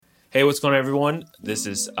Hey, what's going on, everyone? This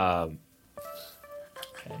is Okay.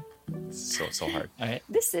 so hard. All right.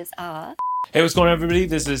 This is Hey, what's going on, everybody?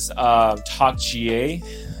 This is Talk GA,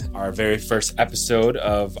 our very first episode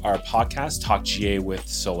of our podcast, Talk GA with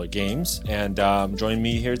Solar Games. And joining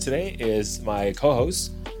me here today is my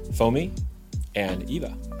co-hosts, Fomi and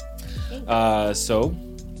Eva. So,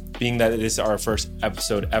 being that it is our first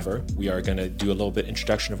episode ever, we are going to do a little bit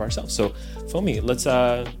introduction of ourselves. So, Fomi, let's.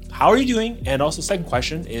 How are you doing? And also, second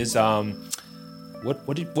question is, what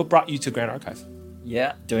brought you to Grand Archive?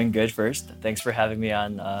 Yeah, doing good first. Thanks for having me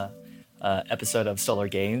on episode of Solar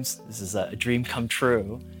Games. This is a dream come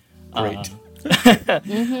true. Great. Let's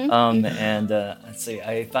see.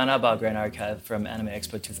 I found out about Grand Archive from Anime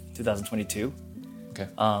Expo 2022. Okay.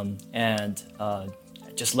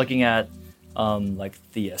 Just looking at like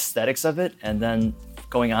the aesthetics of it, and then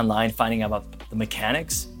going online, finding out about the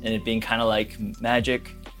mechanics, and it being kind of like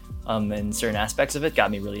Magic in certain aspects of it, got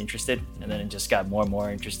me really interested. And then it just got more and more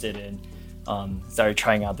interested in, started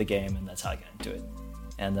trying out the game, and that's how I got into it.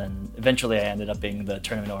 And then eventually I ended up being the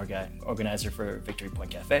tournament organizer for Victory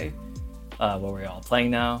Point Cafe, where we're all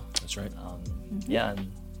playing now. That's right. Yeah, and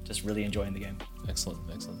just really enjoying the game. Excellent.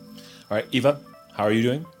 All right, Eva, how are you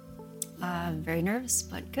doing? very nervous,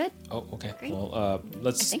 but good. Oh, okay. Great. Well,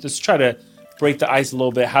 let's just try to break the ice a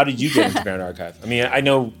little bit. How did you get into Grand Archive? I mean, I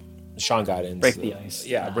know Sean got in. Break the ice.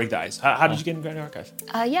 Yeah, break the ice. How did you get in Grand Archive?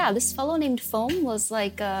 This fellow named Foam was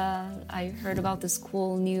like, I heard about this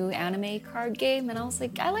cool new anime card game, and I was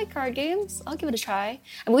like, I like card games. I'll give it a try.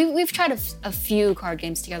 And we've tried a few card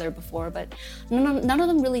games together before, but none of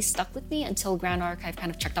them really stuck with me until Grand Archive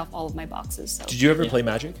kind of checked off all of my boxes. So Did you ever play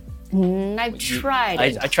Magic? I've tried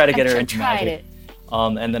it. I tried to get her into tried Magic. it.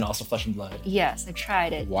 And then also Flesh and Blood. Yes, I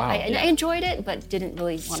tried it. Wow. I enjoyed it, but didn't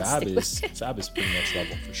really want to stick with it. Fab is pretty next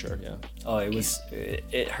level for sure. Yeah. Oh,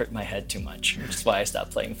 it hurt my head too much, which is why I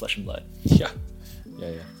stopped playing Flesh and Blood. Yeah.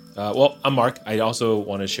 Well, I'm Mark. I also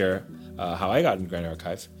want to share how I got in Grand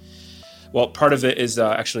Archive. Well, part of it is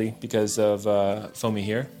actually because of Fomi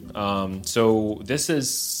here. So this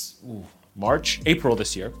is April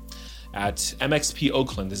this year at MXP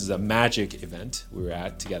Oakland. This is a Magic event we were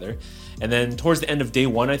at together. And then towards the end of day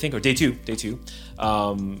one, I think, or day two,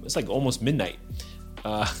 it's like almost midnight.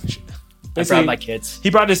 I brought my kids. He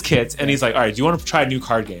brought his kids, and he's like, all right, do you want to try a new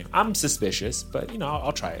card game? I'm suspicious, but,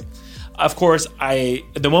 I'll try it. Of course, he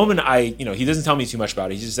doesn't tell me too much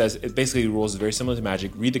about it. He just says, basically, the rules is very similar to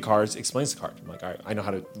Magic. Read the cards, explains the card. I'm like, all right, I know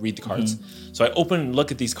how to read the cards. Mm-hmm. So I open and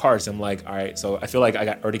look at these cards. I'm like, all right, so I feel like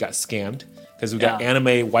I already got scammed because we got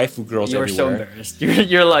anime waifu girls everywhere. You were so embarrassed.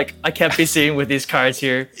 You're like, I can't be seen with these cards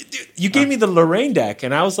here. You gave me the Lorraine deck,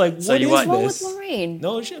 and I was like, what is What's wrong this? with Lorraine?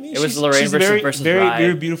 No, it was Lorraine versus very, Rye.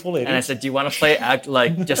 very beautiful lady. And I said, do you want to play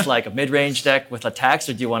just like a mid-range deck with attacks,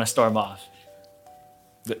 or do you want to storm off?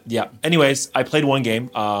 Yeah. Anyways, I played one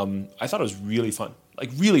game. I thought it was really fun,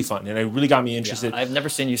 and it really got me interested. Yeah, I've never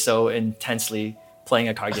seen you so intensely playing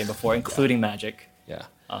a card game before, including Magic. Yeah.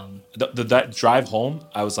 That drive home,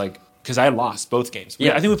 I was like, because I lost both games.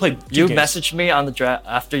 I think we played. You messaged me on the drive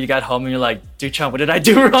after you got home, and you're like, "Duchan, what did I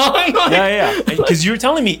do wrong?" Because you were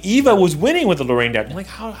telling me Eva was winning with the Lorraine deck. I'm like,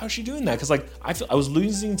 how's she doing that? Because I was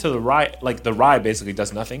losing to the Rye. Like the Rye basically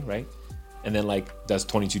does nothing, right? And then does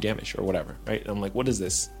 22 damage or whatever, right? And I'm like, what is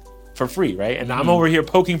this? For free, right? And I'm over here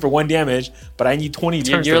poking for 1 damage, but I need 20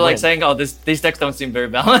 turns. You're like win. saying, "Oh, these decks don't seem very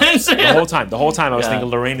balanced." The whole time I was thinking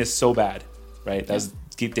Lorraine is so bad, right? That was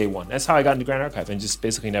day one. That's how I got into Grand Archive and just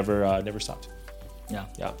basically never stopped. Yeah,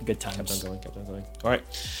 good times. Kept on going. All right,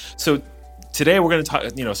 so today we're going to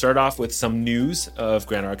talk. Start off with some news of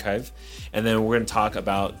Grand Archive, and then we're going to talk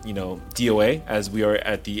about DOA as we are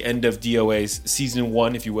at the end of DOA's season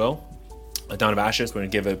 1, if you will. Dawn of Ashes. We're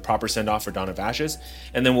going to give a proper send-off for Dawn of Ashes.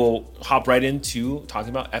 And then we'll hop right into talking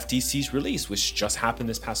about FTC's release, which just happened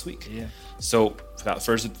this past week. Yeah. So without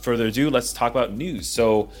further ado, let's talk about news.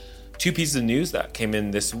 So 2 pieces of news that came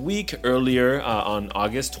in this week. Earlier on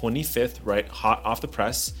August 25th, right, hot off the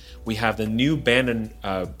press, we have the new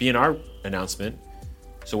BNR announcement.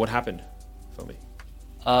 So what happened, Fomi?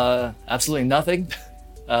 Absolutely nothing.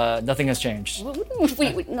 Nothing has changed. No,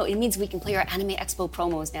 it means we can play our Anime Expo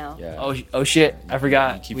promos now. Yeah. Oh shit! I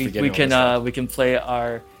forgot. We We can play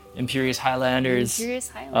our Imperious Highlanders.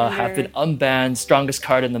 Have been unbanned, strongest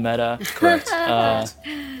card in the meta. Correct.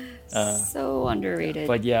 So underrated.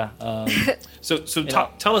 But yeah. So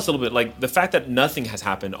tell us a little bit. The fact that nothing has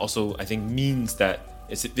happened also, I think, means that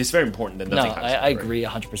it's very important that nothing happens. I agree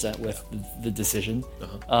 100% with the decision.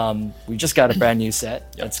 We just got a brand new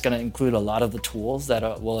set that's going to include a lot of the tools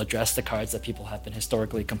that will address the cards that people have been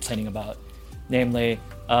historically complaining about, namely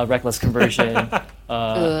Reckless Conversion,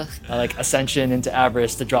 like Ascension into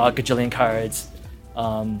Avarice to draw a gajillion cards.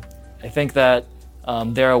 I think that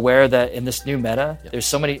they're aware that in this new meta, there's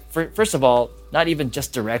so many. First of all, not even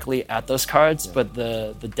just directly at those cards, but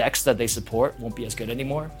the decks that they support won't be as good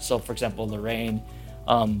anymore. So, for example, Lorraine,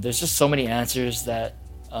 there's just so many answers that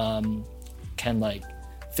can like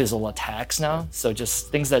fizzle attacks now. So just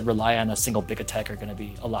things that rely on a single big attack are going to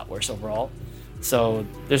be a lot worse overall. So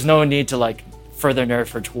there's no need to like further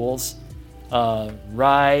nerf her tools.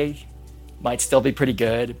 Rai might still be pretty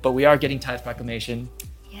good, but we are getting Tithe Proclamation.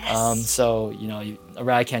 Yes. So a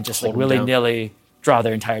Rai can't just like willy-nilly draw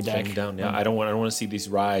their entire deck. Hold them down. Yeah, I don't want to see these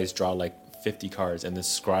Rais draw like 50 cards and this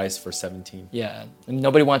Scries for 17. Yeah, and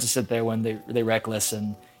nobody wants to sit there when they reckless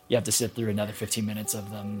and you have to sit through another 15 minutes of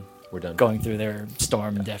them. We're done. Going through their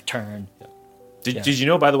storm and death turn. Yeah. Did you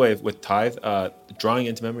know, by the way, with Tithe, drawing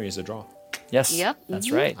into memory is a draw? Yes. Yep. That's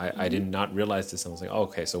right. I did not realize this. I was like, oh,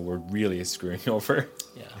 okay, so we're really screwing over.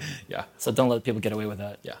 Yeah. Yeah. So don't let people get away with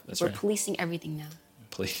that. Yeah, that's We're right. policing everything now.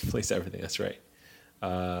 Police everything. That's right.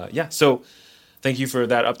 Yeah. So thank you for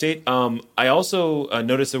that update. I also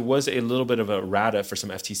noticed there was a little bit of a errata for some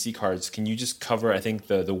FTC cards. Can you just cover, I think,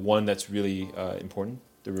 the one that's really important?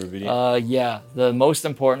 The Viridian? Yeah, the most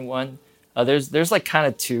important one. There's like kind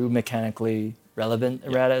of two mechanically relevant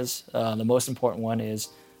erratas. The most important one is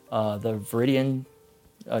the Viridian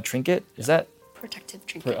trinket. Is that Protective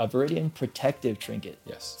trinket. a Viridian protective trinket?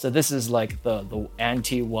 Yes. So this is like the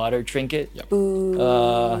anti-water trinket. Yep.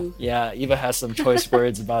 Boo. Yeah, Eva has some choice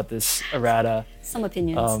words about this errata. Some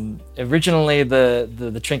opinions. Originally,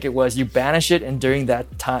 the trinket was you banish it, and during that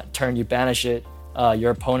turn you banish it, your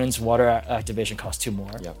opponent's water activation costs 2 more.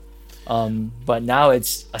 Yep. But now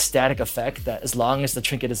it's a static effect that as long as the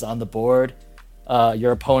trinket is on the board,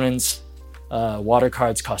 your opponent's water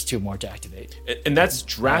cards cost 2 more to activate. And that's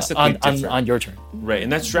drastically different. On your turn. Right,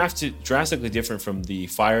 and that's drastically different from the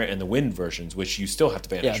fire and the wind versions, which you still have to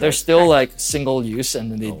banish. Yeah, they're right? still like single use,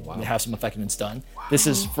 and then they have some effect when it's done. Wow. This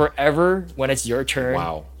is forever when it's your turn.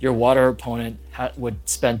 Wow. Your water opponent would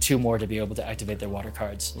spend 2 more to be able to activate their water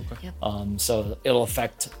cards. Okay. Yep. So it'll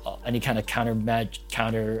affect any kind of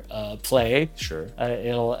counter play. Sure.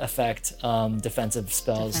 It'll affect defensive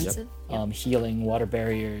spells, Defensive. healing, water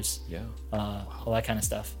barriers, Yeah. all that kind of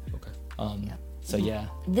stuff. Okay. So yeah.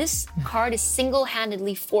 This card is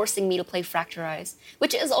single-handedly forcing me to play Fracturize,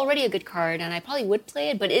 which is already a good card, and I probably would play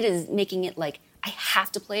it, but it is making it like I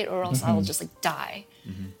have to play it or else I'll just like die.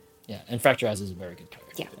 Yeah, and Fracturize is a very good card.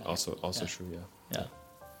 Yeah. Also true. Yeah. Yeah.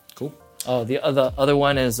 Cool. Oh, the other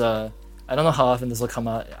one is I don't know how often this will come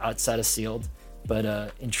out outside of sealed, but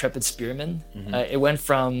Intrepid Spearman. It went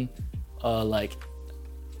from like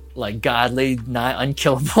godly, not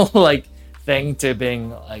unkillable like thing to being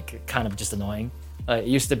like kind of just annoying. It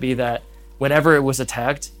used to be that whenever it was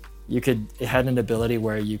attacked, it had an ability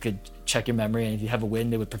where you could check your memory, and if you have a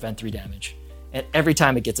wind, it would prevent 3 damage. And every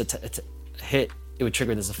time it gets a hit, it would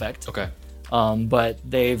trigger this effect. Okay. But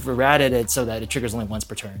they've errated it so that it triggers only once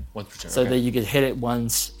per turn. Once per turn. So okay. that you could hit it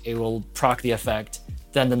once, it will proc the effect.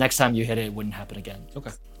 Then the next time you hit it, it wouldn't happen again.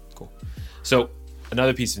 Okay. Cool. So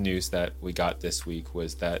another piece of news that we got this week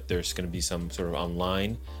was that there's going to be some sort of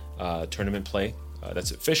online tournament play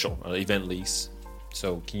that's official, event lease.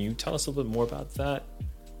 So can you tell us a little bit more about that?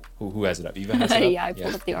 Who has it up? Eva has it up? Yeah, I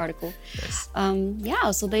pulled up the article.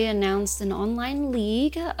 Nice. So they announced an online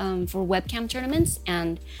league for webcam tournaments,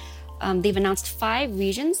 and they've announced 5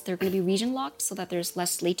 regions. They're going to be region locked so that there's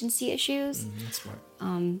less latency issues. That's smart.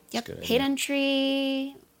 Yep, good paid idea.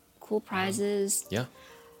 entry, cool prizes. Yeah.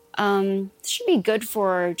 This should be good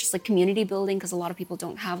for just like community building because a lot of people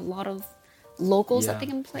don't have a lot of locals that they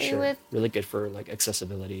can play sure. with. Really good for like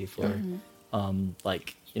accessibility for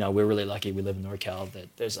like, we're really lucky we live in NorCal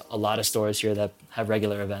that there's a lot of stores here that have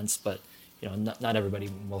regular events, but not everybody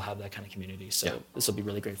will have that kind of community. So this will be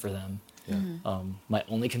really great for them. Yeah. My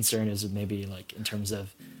only concern is maybe like in terms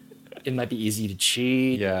of it might be easy to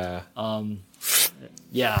cheat. Yeah.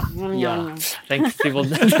 Yeah. I think people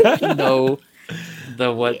know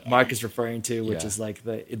what Mark is referring to, which is like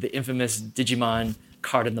the infamous Digimon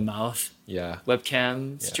card in the mouth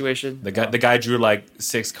webcam situation. The guy drew like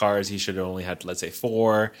 6 cards. He should have only had, let's say,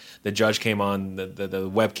 4. The judge came on the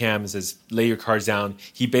webcam and says, lay your cards down.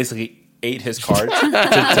 He basically ate his cards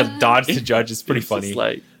to dodge the judge. It's pretty funny.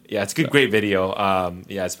 It's a great video.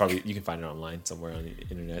 It's probably, you can find it online somewhere on the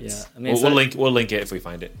internet. Yeah, I mean, we'll link it if we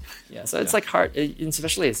find it. Yeah, so it's like hard,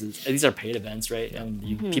 especially these are paid events, right? And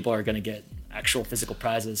people are going to get actual physical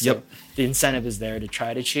prizes. So the incentive is there to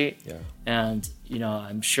try to cheat. Yeah. And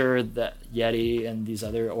I'm sure that Yeti and these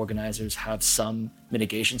other organizers have some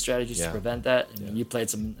mitigation strategies to prevent that. And you played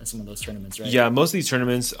some of those tournaments, right? Yeah, most of these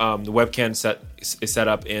tournaments, the webcam is set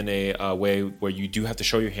up in a way where you do have to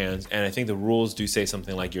show your hands, and I think the rules do say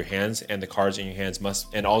something like your hands and the cards in your hands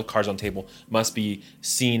and all cards on the table must be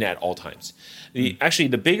seen at all times. Actually,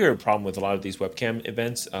 the bigger problem with a lot of these webcam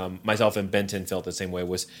events, myself and Benton felt the same way,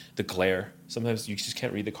 was the glare. Sometimes you just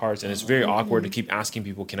can't read the cards, and it's very awkward to keep asking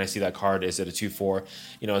people, "Can I see that card? Is it a 2/4?"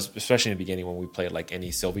 Especially in the beginning when we played like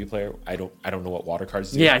any Sylvie player, I don't know what water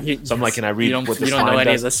cards do. Yeah, so I'm like, "Can I read what the you don't know slime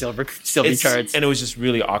any does?" of the Sylvie cards. And it was just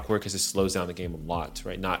really awkward because it slows down the game a lot,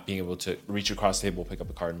 right? Not being able to reach across the table, pick up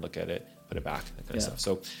a card and look at it, put it back, that kind of stuff.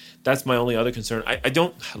 So that's my only other concern. I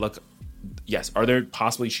don't look. Yes, are there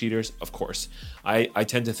possibly cheaters? Of course. I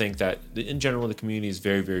tend to think that in general the community is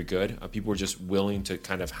very, very good. People are just willing to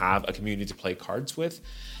kind of have a community to play cards with.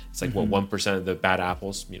 It's like 1% of the bad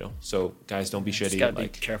apples, So guys, don't be shitty. You gotta be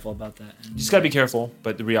careful about that. You just gotta be careful.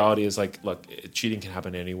 But the reality is, like, look, cheating can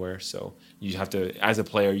happen anywhere. So you have to, as a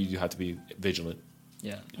player, you do have to be vigilant.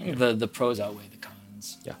 Yeah, the pros outweigh the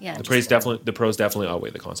cons. Yeah, the pros definitely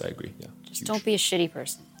outweigh the cons. I agree. Yeah, just don't be a shitty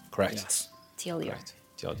person. Correct. Yes. TLDR. Correct.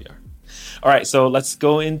 TLDR. All right, so let's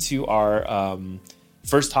go into our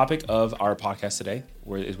first topic of our podcast today,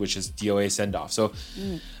 which is DOA send-off. So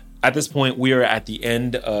at this point, we are at the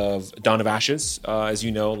end of Dawn of Ashes. As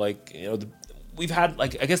you know, we've had, I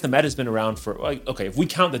guess the meta's been around for, if we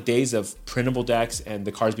count the days of printable decks and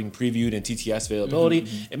the cards being previewed and TTS availability,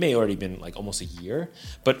 it may already been like almost a year.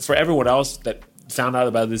 But for everyone else that found out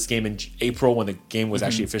about this game in April when the game was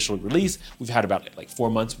actually officially released, we've had about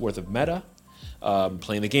 4 months worth of meta.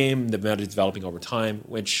 Playing the game, the meta is developing over time,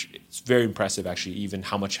 which is very impressive, actually, even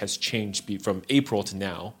how much has changed from April to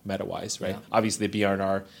now, meta-wise, right? Yeah. Obviously, the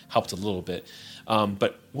BRNR helped a little bit.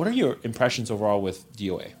 But what are your impressions overall with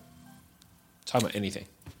DOA? Talk about anything.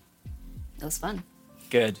 It was fun.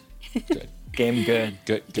 Good. Game good.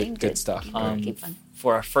 Good stuff. Game fun.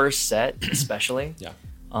 For our first set, especially,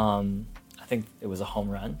 I think it was a home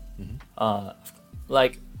run.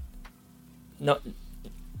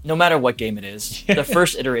 No matter what game it is, the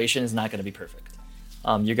first iteration is not going to be perfect.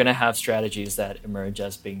 You're going to have strategies that emerge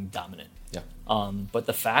as being dominant. Yeah. But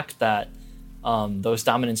the fact that those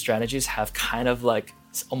dominant strategies have kind of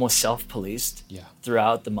almost self-policed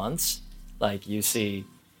throughout the months, like you see,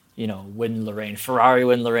 Win Lorraine, Ferrari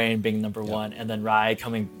Win Lorraine being number one, and then Rai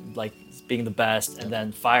coming being the best, and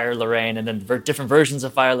then Fire Lorraine, and then different versions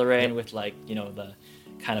of Fire Lorraine with the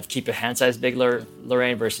kind of keep your hand size big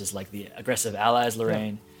Lorraine versus the aggressive allies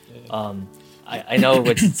Lorraine. I know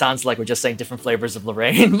it sounds like we're just saying different flavors of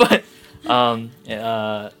Lorraine, but I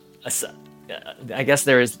guess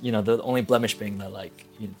there is, the only blemish being that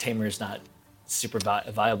Tamer is not super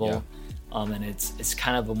viable, and it's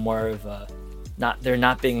kind of a more of a there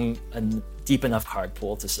not being a deep enough card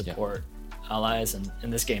pool to support allies, and in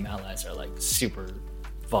this game allies are super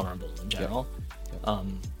vulnerable in general.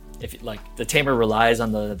 If the Tamer relies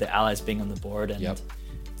on the allies being on the board, and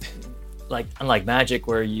unlike Magic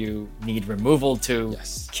where you need removal to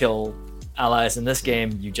kill allies, in this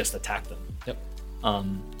game you just attack them.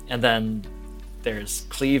 And then there's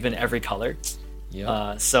cleave in every color.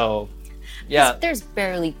 There's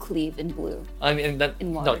barely cleave in blue. I mean,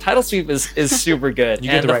 Tidal Sweep is super good.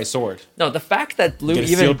 You get the right sword. No, the fact that blue you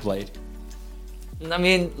get a sealed blade. I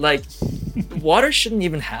mean, water shouldn't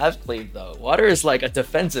even have cleave, though. Water is a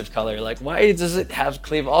defensive color. Why does it have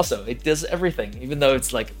cleave also? It does everything, even though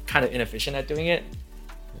it's kind of inefficient at doing it.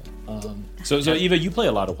 So Eva, you play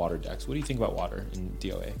a lot of water decks. What do you think about water in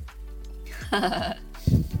DOA?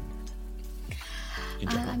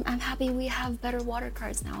 I'm happy we have better water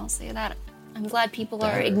cards now, I'll say that. I'm glad people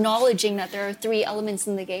are acknowledging that there are 3 elements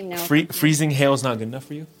in the game now. Freezing hail is not good enough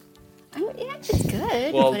for you? It's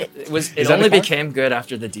good. Well, but it only became good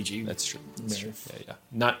after the DG. That's true. That's true. Yeah.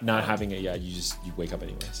 Not having it. Yeah, you wake up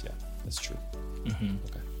anyways. Yeah, that's true.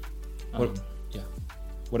 Okay.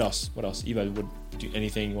 What else? Eva,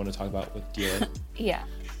 anything you want to talk about with DOA? Yeah.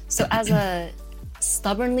 So as a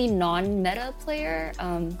stubbornly non-meta player,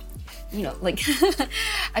 I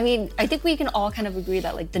mean, I think we can all kind of agree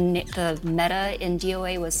that the meta in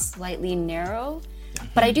DOA was slightly narrow.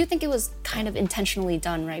 But I do think it was kind of intentionally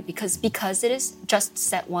done, right? Because it is just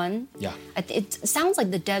set 1. Yeah. It sounds like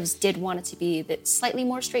the devs did want it to be a bit slightly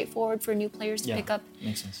more straightforward for new players to pick up.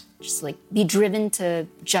 Makes sense. Just be driven to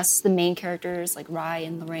just the main characters like Rai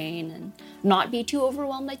and Lorraine, and not be too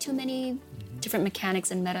overwhelmed by too many different mechanics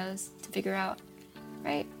and metas to figure out,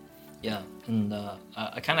 right? Yeah, and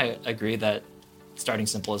I kind of agree that starting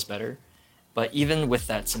simple is better. But even with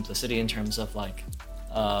that simplicity in terms of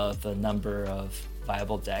the number of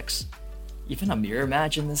viable decks, even a mirror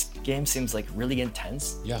match in this game seems like really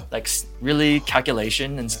intense. Yeah. Like really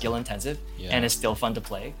calculation and skill intensive, Yeah. and it's still fun to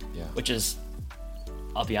play. Yeah. Which is,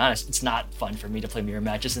 I'll be honest, it's not fun for me to play mirror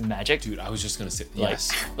matches in Magic. Dude, I was just gonna say Like,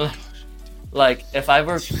 yes. like if I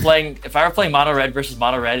were playing mono red versus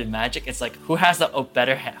mono red in Magic, it's like who has the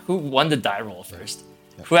better hand? Who won the die roll first?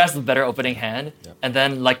 Yep. Who has the better opening hand? Yep. And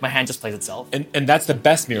then like my hand just plays itself. And that's the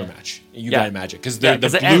best mirror match you got in Magic because the Yeah,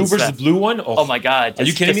 'cause it blue ends versus fast. blue one. Oh my god! Are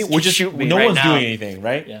you kidding me? We're just shoot me no right one's now. doing anything,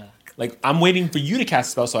 right? Yeah. Like I'm waiting for you to cast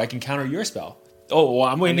a spell so I can counter your spell. Oh, well,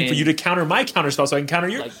 I'm waiting for you to counter my counter spell so I can counter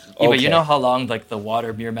your. Like, yeah, but you know how long like the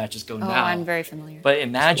water mirror matches go Oh, now. I'm very familiar. But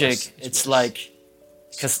in Magic, It's worse. it's like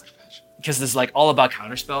because it's like all about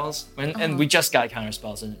counter spells, and we just got counter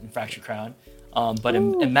spells in Fractured Crown. But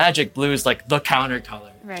in Magic, blue is like the counter color.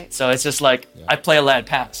 Right. So it's just like I play a land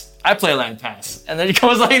pass, and then it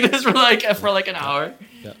goes like this for like an hour.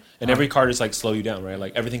 Yeah. And every card is like slow you down, right?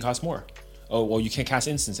 Like everything costs more. Oh well, you can't cast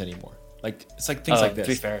instants anymore. Like it's like things like this.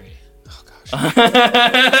 Three fairy. Oh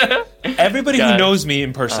gosh. Everybody who God. knows me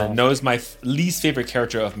in person knows my least favorite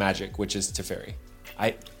character of Magic, which is Teferi.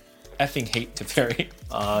 I effing hate Teferi.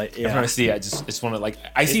 Every time I see it, I just want to like.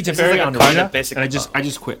 I see It's Teferi like a on card Arena, that basically- and I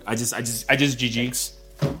just quit. I just GG.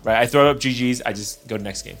 Right. I throw up GGs. I just go to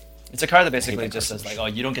next game. It's a card that basically that just card says so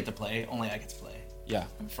like, oh, you don't get to play, only I get to play Yeah.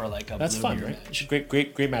 for like a That's blue fun, mirror right? match.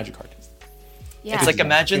 Great Magic card. Yeah. It's like Yeah.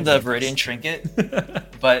 imagine the Viridian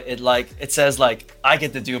Trinket, but it says like I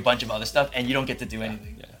get to do a bunch of other stuff and you don't get to do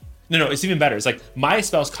anything. Yeah. No, it's even better. It's like my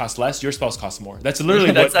spells cost less, your spells cost more. That's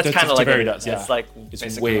literally That's what kinda like Teferi it. does. Yeah. It's like it's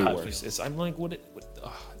basically way how it worse. feels. I'm like,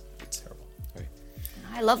 it's terrible. Right.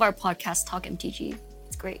 I love our podcast, Talk MTG.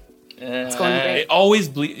 It's great. It's going great. It always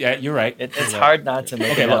yeah, you're right. It's hard not to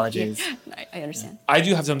make Okay, look. analogies. I understand. I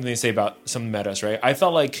do have something to say about some metas, right? I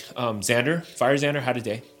felt like Fire Xander had a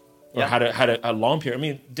day. Or Yeah. had a long period. I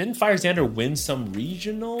mean, didn't Fire Xander win some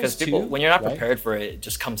regionals? Because too? people, when you're not Right? prepared for it, it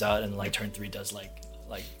just comes out and like turn 3 does like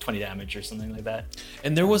 20 damage or something like that.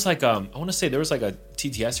 And there was like I want to say there was like a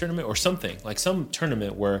TTS tournament or something, like some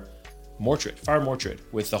tournament where Fire Mortrid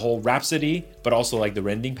with the whole Rhapsody, but also like the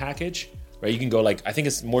rending package, right? You can go like I think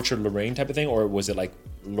it's Mortrid Lorraine type of thing, or was it like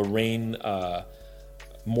Lorraine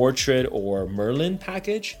Mortrid or Merlin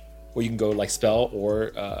package, where you can go like spell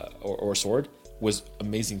or sword. Was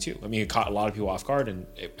amazing too. I mean, it caught a lot of people off guard, and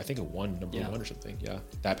I think it won number 1 or something. Yeah,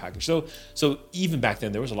 that package. So even back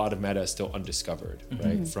then, there was a lot of meta still undiscovered,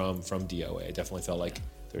 right? From DOA, I definitely felt like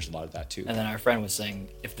there's a lot of that too. And then our friend was saying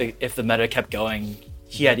if the meta kept going,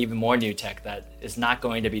 he had even more new tech that is not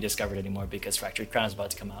going to be discovered anymore because Fractured Crown is about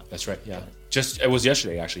to come out. That's right. Yeah, it was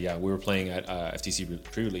yesterday actually. Yeah, we were playing at FTC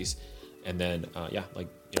pre-release, and then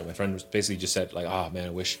my friend was basically just said like, oh man, I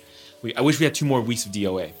wish we had 2 more weeks of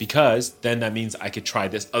DOA because then that means I could try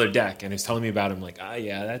this other deck. And he was telling me about it. I'm like,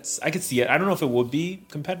 I could see it. I don't know if it would be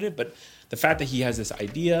competitive, but the fact that he has this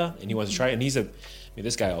idea and he wants to try it, and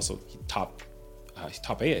this guy also top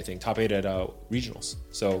 8, I think, top 8 at regionals.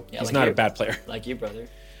 So Yeah, he's like not you. a bad player. Like you, brother.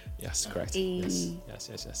 Yes, correct. Hey.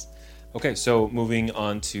 Yes. Okay, so moving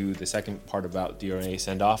on to the second part about DRA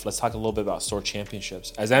send-off, let's talk a little bit about store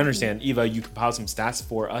championships. As I understand, Eva, you compiled some stats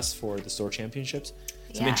for us for the store championships.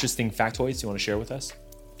 Some Yeah. interesting factoids you want to share with us?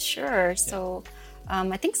 Sure. So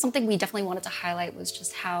I think something we definitely wanted to highlight was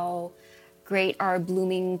just how great our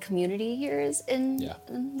blooming community here is in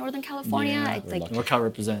Northern California. Yeah, It's we're like lucky. NorCal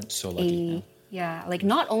represents. So lucky. like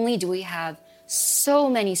not only do we have so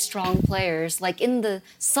many strong players, like in the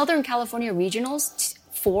Southern California regionals,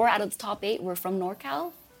 4 out of the top 8 were from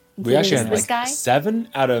NorCal. We actually had this like guy. 7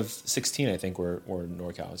 out of 16, I think, were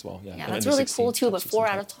NorCal as well. Yeah, Yeah, and that's then really 16, cool too. top But 16 4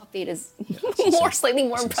 out of top 8 is slightly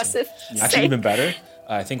more impressive. to Actually, say. even better,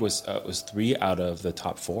 I think it was 3 out of the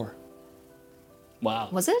top 4. Wow.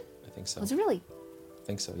 Was it? I think so. Was it really? I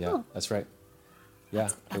think so. Yeah, Oh. that's right. Yeah,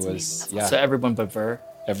 that's it amazing. was. That's Yeah, So everyone but Ver.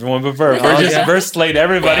 everyone but Ver. yeah. Ver slayed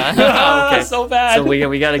everybody. Okay. So bad. So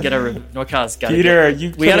we got to get our NorCal's got Peter,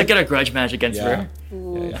 we got to get a grudge match against Yeah.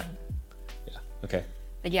 Ver. Yeah. Okay.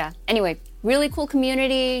 But yeah, anyway, really cool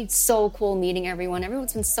community. So cool meeting everyone.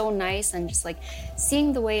 Everyone's been so nice, and just like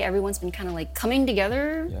seeing the way everyone's been kind of like coming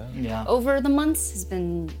together Yeah. over the months has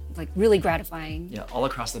been like really gratifying. Yeah, all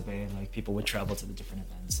across the Bay, like people would travel to the different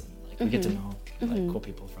events, and like we get to know like cool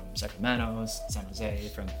people from Sacramento, San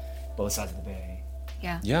Jose, from both sides of the Bay.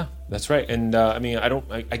 Yeah. Yeah, that's right. And I mean,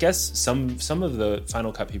 I guess some of the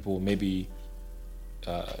Final Cut people maybe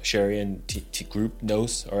Sherry and T group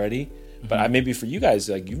knows already, But maybe for you guys,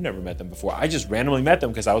 like you've never met them before. I just randomly met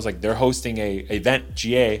them because I was like, they're hosting a event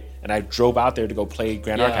GA, and I drove out there to go play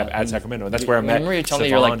Grand Archive at Sacramento. And that's where I met. Remember you told me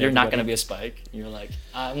you're like, you're not going to be a Spike. You're like,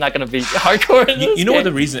 I'm not going to be hardcore. In this you know game. what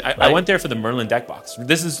the reason? I went there for the Merlin deck box.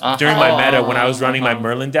 This is during my meta when I was running my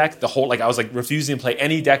Merlin deck. The whole I was like refusing to play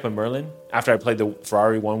any deck but Merlin. After I played the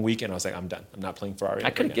Ferrari 1 week, and I was like, I'm done. I'm not playing Ferrari.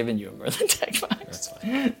 I could have given you a Merlin deck box. That's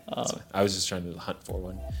fine. That's fine. I was just trying to hunt for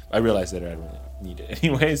one. I realized that I don't really need it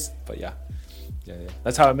anyways. But yeah.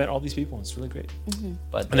 That's how I met all these people. It's really great.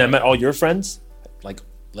 But and then I met all your friends, like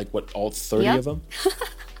what, all 30 of them.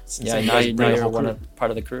 Now you're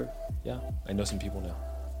part of the crew. Yeah, I know some people now.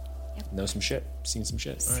 Yep. Know some shit. Seen some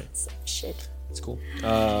shit. All right. Some shit. It's cool.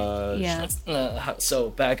 So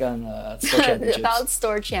back on store championships. About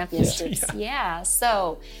store championships. Yeah.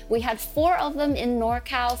 So we had 4 of them in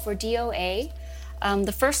NorCal for DOA.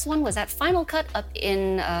 The first one was at Final Cut up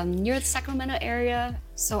in near the Sacramento area.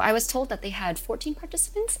 So I was told that they had 14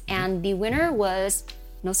 participants, and the winner was,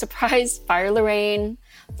 no surprise, Fire Lorraine,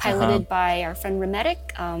 piloted by our friend Remetic,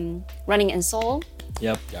 running in Seoul.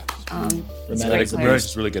 Yep. Yeah. Remetic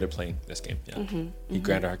is really good at playing this game. Yeah. He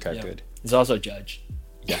Grand Archive good. He's also a judge.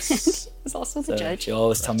 Yes. He's also the judge. You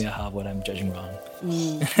always tell me what I'm judging wrong.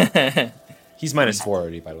 He's -4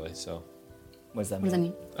 already, by the way. So. What does that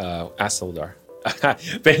mean? Ask Soldar.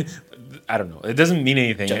 But I don't know. It doesn't mean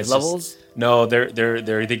anything. Judge levels? No,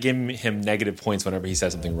 they give him negative points whenever he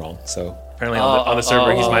says something wrong. So apparently on the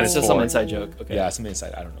server he's -4. It's some inside joke. Okay. Yeah, some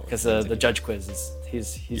inside. I don't know. Because the judge quiz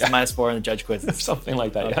he's -4 in the judge quiz. Something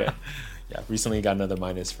like that. Okay. Yeah. Recently he got another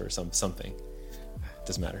minus for something.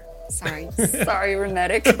 Doesn't matter. Sorry,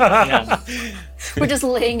 Remetic. We're just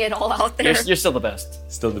laying it all out there. You're still the best.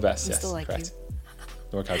 Still the best. Yes, still like correct.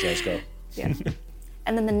 NorCal Jazz, go. Yeah.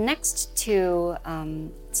 And then the next 2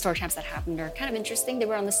 store champs that happened are kind of interesting. They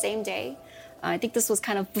were on the same day. I think this was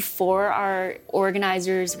kind of before our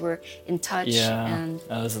organizers were in touch. Yeah, and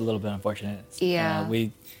that was a little bit unfortunate. Yeah.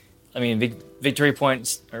 Victory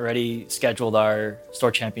Point already scheduled our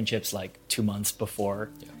store championships like 2 months before.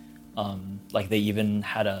 Yeah. They even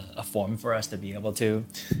had a form for us to be able to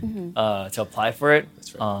apply for it.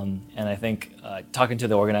 That's right. And I think talking to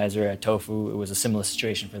the organizer at Tofu, it was a similar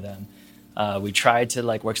situation for them. We tried to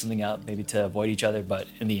work something out, maybe to avoid each other, but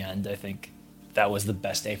in the end, I think that was the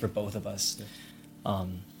best day for both of us.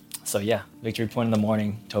 Yeah. Victory Point in the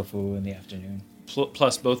morning, Tofu in the afternoon.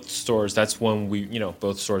 Plus, both stores, that's when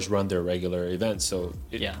both stores run their regular events, so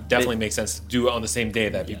it definitely makes sense to do it on the same day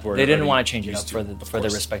that people are. They didn't want to change it up for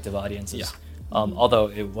their respective audiences. Yeah. Although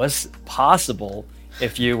it was possible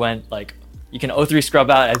if you went you can O3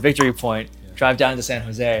 scrub out at Victory Point, drive down to San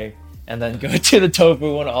Jose, and then go to the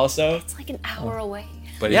Tofu one also. It's like an hour away.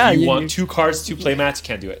 But if you want 2 cards, 2 play mats, you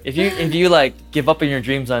can't do it. If you give up on your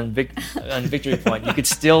dreams on Victory Point, you could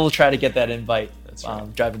still try to get that invite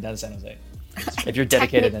driving down to San Jose. If you're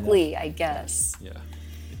dedicated enough. Technically, I guess.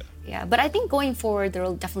 Yeah, but I think going forward there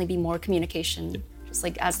will definitely be more communication. Just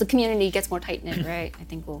as the community gets more tight knit, right? I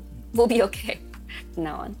think we'll be okay from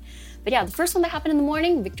now on. But yeah, the first one that happened in the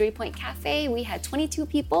morning, Victory Point Cafe, we had 22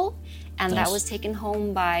 people, and that was taken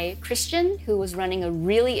home by Christian, who was running a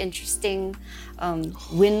really interesting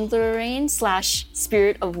Wind Lorraine /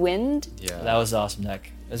 Spirit of Wind. Yeah, that was an awesome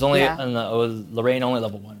deck. It was only Lorraine only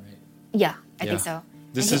level 1, right? Yeah, I think so.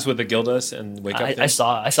 This is with the Gildas and Wake Up. I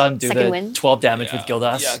saw him do Second the wind. 12 damage with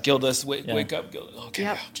Gildas. Yeah, Gildas, Wake Up, Gildas. Okay.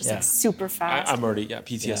 Yep, just super fast. I'm already,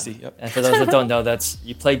 PTSD. Yeah. Yep. And for those that don't know,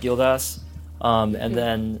 you play Gildas, and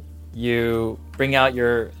then you bring out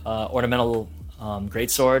your ornamental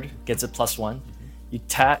greatsword, gets it +1.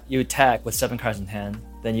 You attack with 7 cards in hand.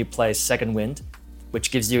 Then you play Second Wind,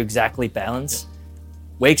 which gives you exactly balance.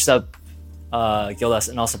 Wakes up Gildas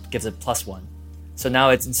and also gives it +1. So now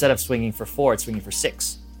it's instead of swinging for 4, it's swinging for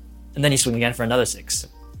 6, and then you swing again for another 6.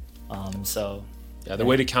 The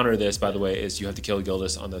way to counter this, by the way, is you have to kill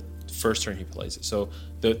Gildas on the first turn he plays it. So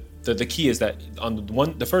the key is that on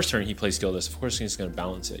the first turn he plays Gildas, of course he's going to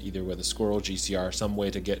balance it either with a Squirrel, GCR, some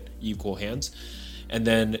way to get equal hands, and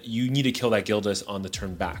then you need to kill that Gildas on the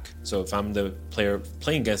turn back. So if I'm the player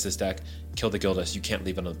playing against this deck, kill the Gildas. You can't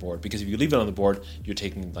leave it on the board, because if you leave it on the board, you're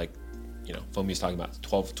taking Foamy's talking about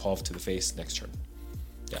 12 to the face next turn.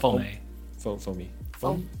 Yeah, Foamy.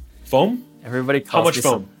 Foam? Everybody calls How much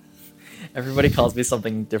foam? Everybody calls me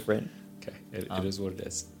something different. Okay, it is what it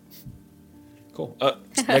is. Cool.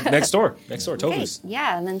 Next door, Tofu's.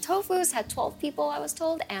 Yeah, and then Tofu's had 12 people, I was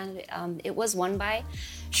told, and it was won by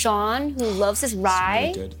Sean, who loves his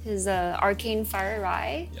Rye, really his Arcane Fire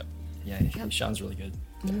Rye. Yep. Yeah, Sean's really good.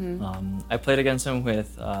 I played against him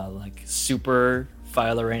with super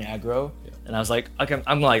Fire Lorraine aggro, And I was like, okay,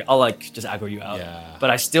 I'll like just aggro you out. Yeah. But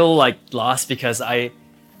I still like lost because I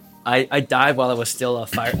died while it was still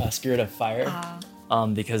a spirit of fire.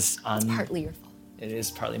 Because It's partly your fault. it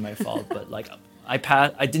is partly my fault, but like I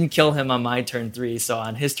didn't kill him on my turn 3, so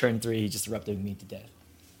on his turn 3 he just erupted me to death.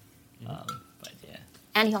 But yeah.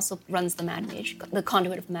 And he also runs the Mad Mage, the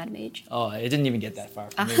conduit of Mad Mage. Oh, it didn't even get that far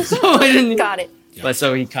from me, so I didn't. Got it. But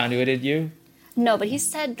so he conduited you. No, but he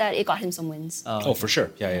said that it got him some wins. Oh, for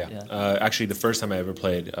sure. Yeah. Yeah. Actually, the first time I ever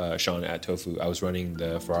played Sean at Tofu, I was running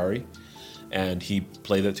the Ferrari, and he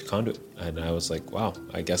played it to conduit, and I was like, wow,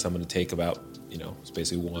 I guess I'm going to take about, it's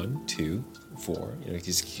basically 1, 2, 4,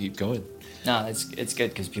 just keep going. No, it's good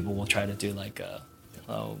because people will try to do like a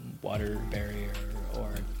water barrier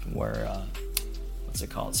or what's it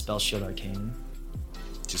called? Spell Shield Arcane.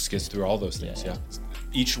 Just gets through all those things. Yeah.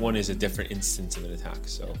 Each one is a different instance of an attack.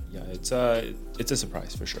 So yeah, it's a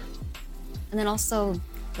surprise for sure. And then also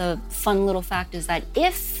the fun little fact is that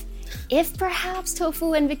if perhaps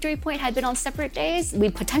Tofu and Victory Point had been on separate days, we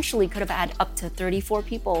potentially could have had up to 34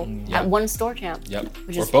 people at one store champ. Yep.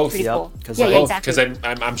 Which Or is both. pretty cool. Both. Exactly. Because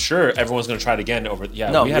I'm sure everyone's going to try it again over.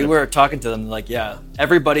 Yeah. No, we were talking to them like,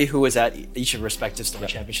 everybody who was at each of respective store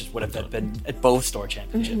championships would have been at both store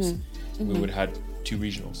championships. We would have had 2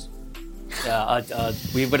 regionals. Yeah,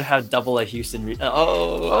 we would have double at Houston.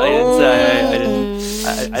 I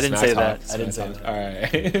didn't say that. I didn't say that. All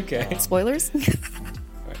right. Okay. Spoilers?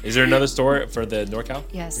 Is there another store for the NorCal?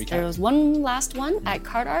 Yes, recap? there was one last one at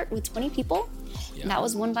Card Art with 20 people. Yeah. And that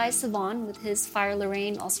was won by Savon with his Fire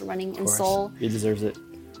Lorraine also running in Of course. Seoul. He deserves it.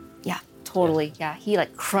 Yeah, totally. Yeah, he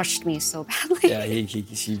like crushed me so badly. Yeah,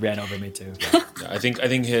 he ran over me too. Yeah, I think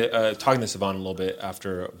talking to Savon a little bit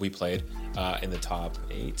after we played in the top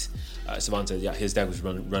 8, Savon said, his deck was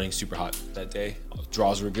running super hot that day.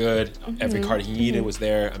 Draws were good. Every card he needed was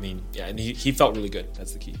there. I mean, and he felt really good.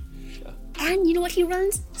 That's the key. Yeah. And you know what he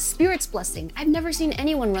runs? Spirit's Blessing. I've never seen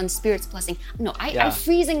anyone run Spirit's Blessing. No, I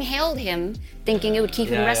freezing hailed him, thinking it would keep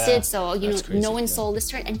him rested, so That's crazy, no insole this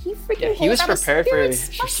turn, and he freaking He was pulled out a prepared for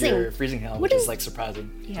Spirit's Blessing. your freezing hell, which is like surprising.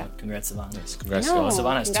 Yeah. Congrats, Savon. Yes, congrats, No. Savon.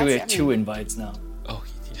 Savon has Congrats to two invites now. Oh,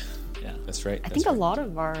 Yeah. that's right. I think a lot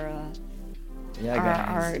of our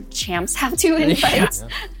Guys. champs have 2 invites.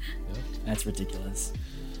 That's ridiculous.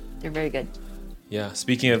 They're very good. Yeah.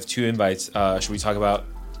 Speaking of 2 invites, should we talk about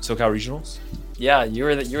SoCal Regionals? Yeah, you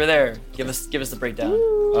were there. Give us the breakdown.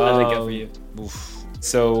 How did it go for you?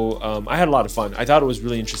 So I had a lot of fun. I thought it was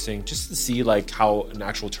really interesting just to see like how an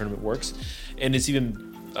actual tournament works, and it's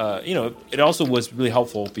even it also was really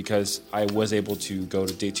helpful because I was able to go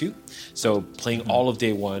to day 2, so playing all of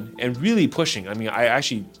day 1 and really pushing. I mean, I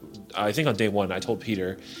think on day 1 I told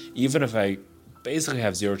Peter, even if I basically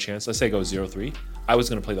have 0 chance, let's say I go 0-3, I was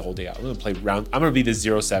going to play the whole day out. I'm going to play I'm going to be the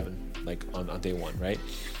 0-7 like on day 1, right?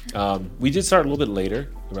 We did start a little bit later,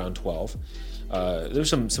 around 12. There's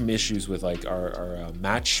some issues with like our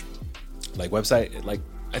match like website. Like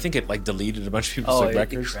I think it like deleted a bunch of people's like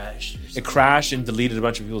records. It crashed and deleted a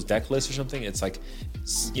bunch of people's deck lists or something. It's like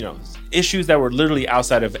issues that were literally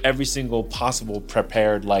outside of every single possible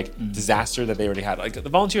prepared like disaster that they already had. Like the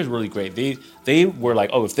volunteers were really great. They were like,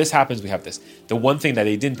 oh, if this happens, we have this. The one thing that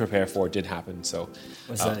they didn't prepare for did happen. So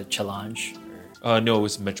was it a challenge? No, it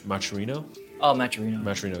was Maturino. Oh,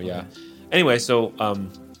 Maturino, yeah. Anyway, so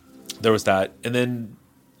there was that, and then,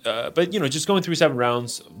 but just going through 7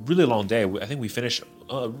 rounds, really long day. I think we finished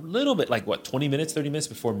a little bit, like 20 minutes, 30 minutes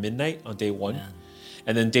before midnight on day 1,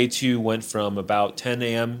 and then day 2 went from about 10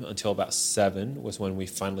 a.m. until about 7 was when we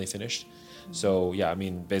finally finished. So yeah, I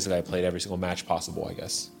mean, basically, I played every single match possible, I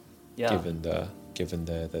guess. Yeah. Given the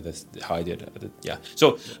how I did. Yeah.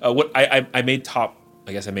 So what I made top.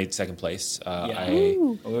 I guess I made 2nd place. We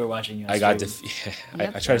were watching you. I got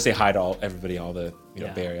I try to say hi to everybody, all the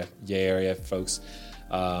Bay Area folks.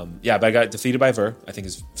 But I got defeated by Ver. I think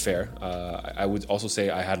is fair. I would also say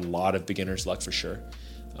I had a lot of beginner's luck for sure.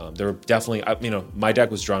 There were definitely, my deck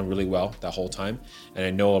was drawn really well that whole time, and I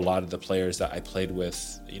know a lot of the players that I played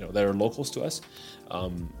with, that are locals to us,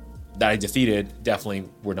 that I defeated definitely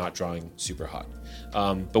were not drawing super hot.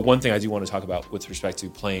 But one thing I do want to talk about with respect to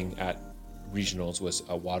playing at regionals was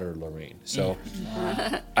a Water Lorraine. So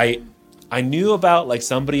I knew about like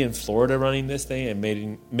somebody in Florida running this thing and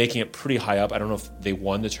making it pretty high up. I don't know if they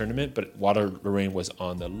won the tournament, but Water Lorraine was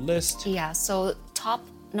on the list. Yeah, so top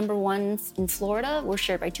number 1 in Florida were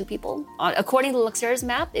shared by 2 people. According to Luxera's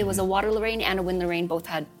map, it was a Water Lorraine and a Wind Lorraine. Both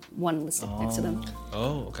had 1 listed next to them.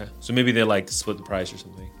 Oh, okay. So maybe they like split the price or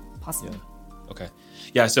something. Possibly. Yeah. Okay.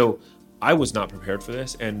 Yeah, so I was not prepared for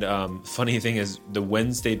this. And funny thing is, the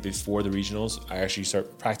Wednesday before the regionals, I actually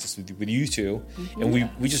started practice with you two, and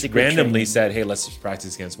we just randomly said, "Hey, let's just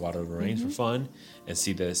practice against Water Lorraine for fun and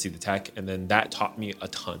see the tech." And then that taught me a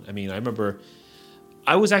ton. I mean, I remember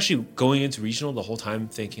I was actually going into regional the whole time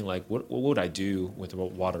thinking like, what would I do with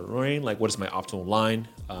Water Lorraine? Like, what is my optimal line?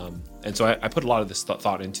 And so I put a lot of this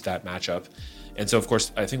thought into that matchup. And so, of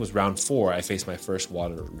course, I think it was round 4, I faced my first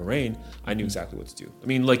Water Lorraine. I knew exactly what to do. I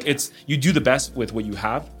mean, like, you do the best with what you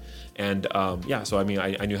have. And so I mean,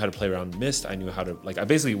 I knew how to play around Mist. I knew how to, like, I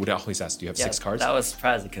basically would always ask, do you have 6 cards? That was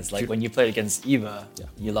surprising because, like, when you played against Eva,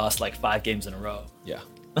 you lost like 5 games in a row. Yeah.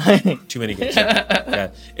 Too many games.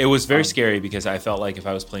 Yeah. It was very scary because I felt like if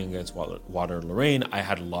I was playing against Water Lorraine, I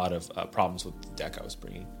had a lot of problems with the deck I was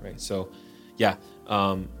bringing, right? So, yeah.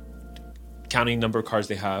 Counting number of cards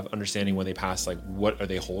they have, understanding when they pass, like what are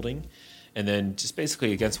they holding, and then just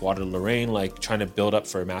basically against Water Lorraine, like trying to build up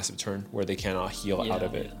for a massive turn where they cannot heal out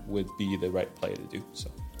of it would be the right play to do.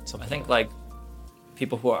 So I think like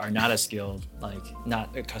people who are not as skilled, like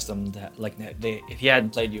not accustomed to, like if he hadn't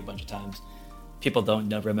played you a bunch of times, people don't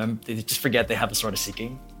remember. They just forget they have a Sword of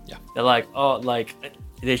Seeking. Yeah, they're like, oh, like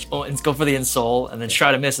they go for the Insole and then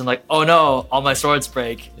try to miss and like, oh no, all my swords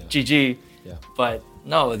break. GG. Yeah, but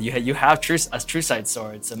no, you have a True Sight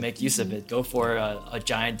sword, so make use of it. Go for a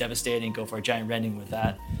giant devastating. Go for a giant rending with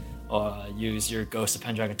that, or use your Ghost of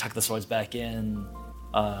Pendragon, tuck the swords back in,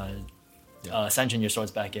 Ascension your swords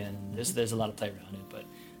back in. There's a lot of play around it, but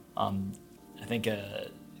I think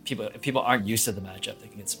if people aren't used to the matchup, they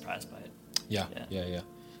can get surprised by it. Yeah.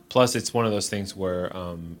 Plus, it's one of those things where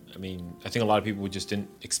I mean, I think a lot of people just didn't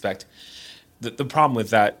expect. The problem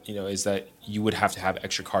with that, is that you would have to have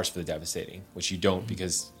extra cards for the devastating, which you don't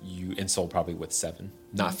because you insult probably with 7,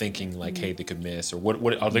 not thinking like, hey, they could miss, or what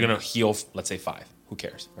are they going to heal? Let's say 5. Who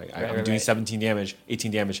cares, right? I'm doing 17 damage,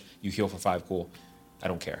 18 damage. You heal for 5, cool. I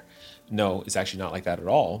don't care. No, it's actually not like that at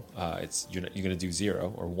all. It's you're going to do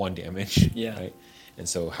 0 or 1 damage, right? And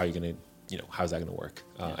so how are you going to how's that going to work?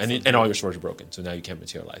 And all your swords are broken, so now you can't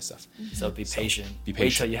materialize stuff. So be patient.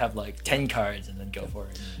 Wait till you have like 10 cards and then go for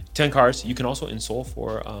it. 10 cards. You can also insole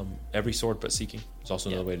for every sword but Seeking. It's also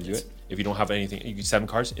another way to do it. If you don't have anything, you get 7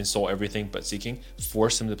 cards, insole everything but Seeking.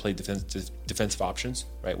 Force them to play defensive options,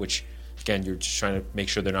 right? Which, again, you're just trying to make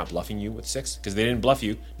sure they're not bluffing you with 6, because they didn't bluff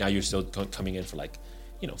you. Now you're still coming in for like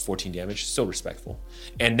 14 damage, still respectful.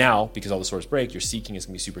 And now, because all the swords break, your Seeking is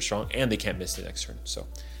going to be super strong, and they can't miss the next turn. So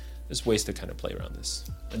there's ways to kind of play around this.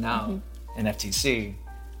 But now in FTC,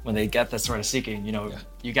 when they get the Sword of Seeking, you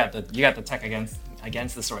got the tech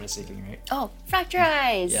against the Sword of Seeking, right? Oh, Fracture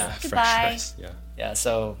Eyes. Yeah, goodbye. Fracture Eyes. Yeah.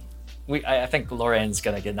 So I think Lorraine's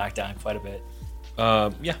gonna get knocked down quite a bit.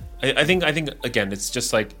 I think again, it's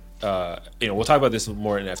just like we'll talk about this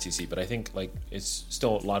more in FTC, but I think like it's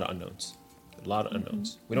still a lot of unknowns. We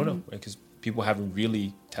don't know, right? Because people haven't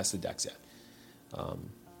really tested decks yet.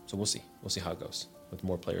 So we'll see. We'll see how it goes. With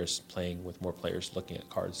more players playing, with more players looking at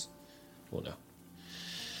cards, we'll know.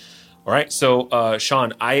 All right, so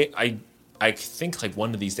Sean, I think like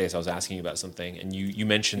one of these days I was asking you about something, and you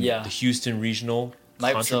mentioned the Houston regional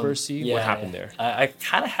controversy. What happened there? I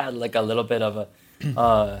kind of had like a little bit of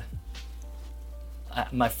a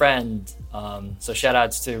my friend. So shout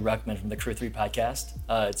outs to Ruckman from the Crew 3 podcast.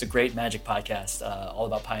 It's a great Magic podcast, all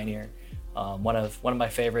about Pioneer. One of my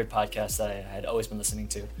favorite podcasts that I had always been listening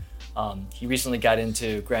to. He recently got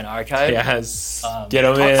into Grand Archive. Yes, get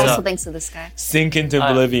him in. Also thanks to this guy. Sink into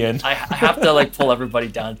oblivion. I have to like pull everybody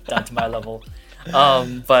down to my level.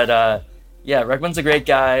 Ruckman's a great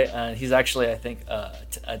guy. He's actually, I think,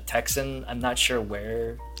 a Texan. I'm not sure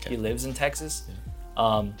where he lives in Texas.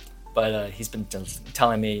 But he's been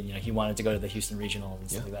telling me, he wanted to go to the Houston Regional and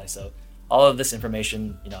stuff like that. So all of this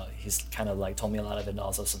information, he's kind of like told me a lot of it, and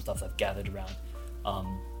also some stuff I've gathered around. I'm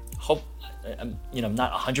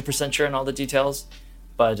not 100% sure on all the details,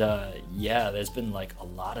 but there's been like a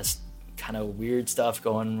lot of kind of weird stuff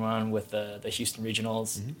going on with the Houston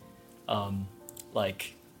Regionals.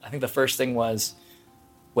 Like I think the first thing was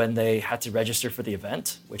when they had to register for the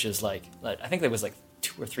event, which is like I think it was like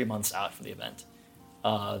 2 or 3 months out from the event.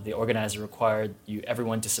 The organizer required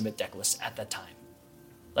everyone to submit deck lists at that time,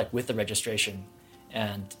 like with the registration,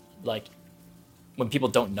 and like when people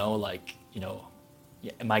don't know, like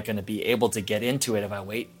am I going to be able to get into it if I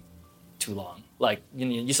wait too long? Like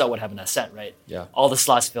you saw what happened at Ascent, right? Yeah. All the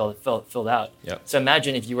slots filled out. Yeah. So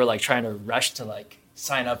imagine if you were like trying to rush to like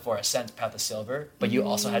sign up for Ascent Path of Silver, but you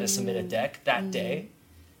also had to submit a deck that day.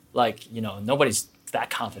 Like nobody's that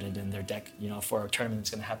confident in their deck, for a tournament that's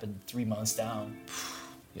going to happen 3 months down.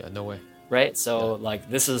 Yeah, no way. Right? So like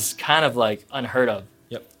this is kind of like unheard of.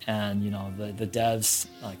 Yep. And the devs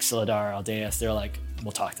like Silidar, Aldeas, they're like,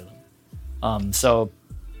 we'll talk to them. So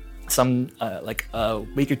some like a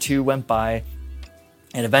week or two went by,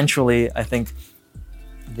 and eventually I think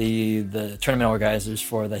the tournament organizers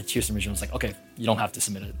for the Houston region was like, okay, you don't have to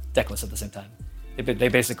submit a deck list at the same time. They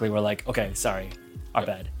basically were like, okay, sorry, our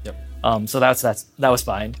bad. Yep. So that was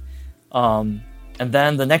fine. And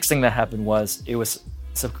then the next thing that happened was it was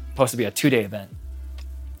supposed to be a 2-day event.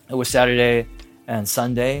 It was Saturday and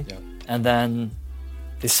Sunday, and then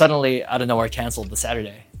they suddenly out of nowhere canceled the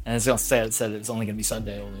Saturday, and it said it was only going to be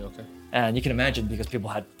Sunday. Only, okay. And you can imagine, because people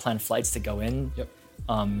had planned flights to go in. Yep.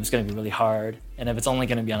 It was going to be really hard, and if it's only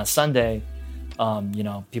going to be on a Sunday,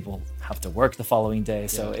 people have to work the following day.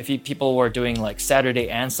 So if people were doing like Saturday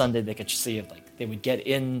and Sunday, they could see if like they would get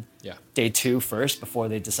in day 2 first before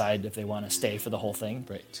they decide if they want to stay for the whole thing.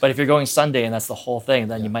 Right. But if you're going Sunday and that's the whole thing,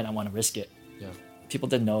 then you might not want to risk it. Yeah. People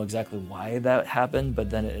didn't know exactly why that happened, but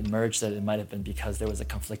then it emerged that it might have been because there was a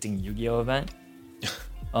conflicting Yu-Gi-Oh event.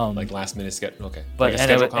 Like last minute schedule. Okay. But like and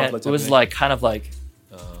it was like kind of like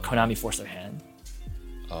Konami forced their hand.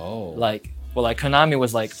 Oh. Like Konami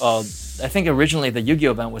was like, I think originally the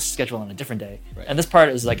Yu-Gi-Oh event was scheduled on a different day. Right. And this part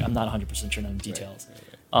is like, I'm not 100% sure on the details.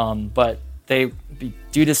 Right. But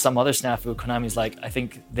due to some other snafu, Konami's like, I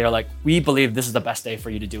think they're like, we believe this is the best day for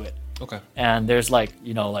you to do it. Okay. And there's like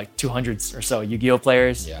 200 or so Yu-Gi-Oh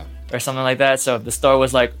players. Yeah. Or something like that. So if the store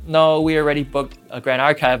was like, no, we already booked a Grand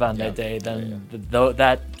Archive on that day, then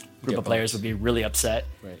that group of players would be really upset.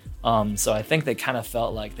 Right. So I think they kind of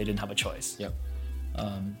felt like they didn't have a choice. Yep.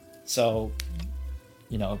 So,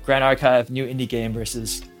 Grand Archive, new indie game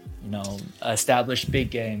versus, established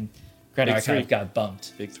big game. Grand Big Archive 3. got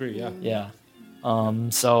bumped. Big 3, yeah. Yeah.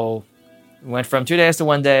 So we went from 2 days to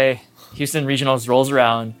 1 day. Houston Regionals rolls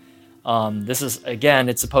around. This is, again,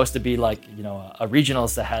 it's supposed to be like, a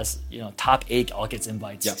regionals that has, top 8 all gets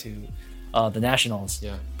invites to the nationals.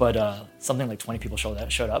 Yeah. But something like 20 people showed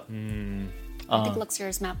up. I think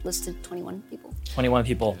Luxurious Map listed 21 people. 21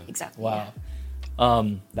 people. Yeah. Exactly. Wow.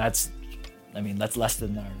 That's less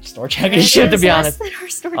than our store championship, to be honest. Less than our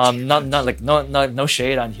store championship. Not like no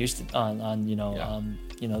shade on Houston on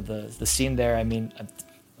the scene there. I mean,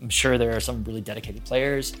 I'm sure there are some really dedicated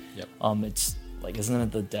players. Yep. It's like, isn't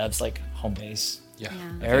it the devs like home base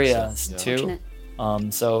area too?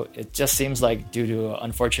 So it just seems like due to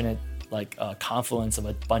unfortunate confluence of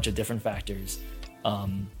a bunch of different factors,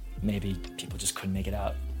 maybe people just couldn't make it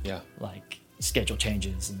out. Yeah. Like schedule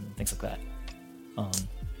changes and things like that.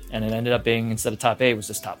 And it ended up being, instead of top 8, it was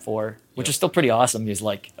just top 4, which is still pretty awesome. Because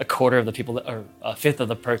like a quarter of the people or a fifth of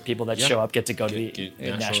the people that show up get to go to the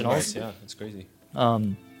nationals. Yeah, that's crazy.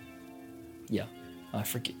 Yeah, I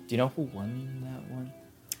forget. Do you know who won that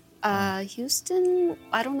one? Houston,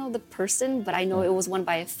 I don't know the person, but I know it was won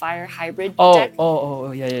by a fire hybrid Oh, deck.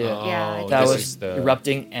 Yeah. Yeah, That was the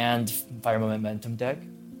Erupting and Fire Momentum deck.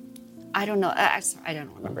 I don't know. I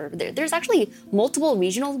don't remember. There's actually multiple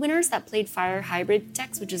regional winners that played fire hybrid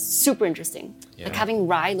decks, which is super interesting. Yeah. Like having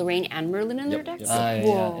Rai, Lorraine, and Merlin in their decks.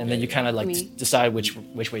 Yeah. And then you kind of decide which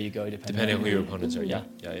way you go depending on who your opponents are. Yeah.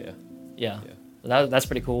 That's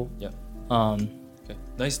pretty cool. Yeah. Okay.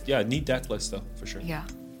 Nice. Yeah. Neat deck list though, for sure. Yeah.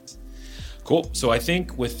 Cool. So I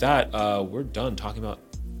think with that, we're done talking about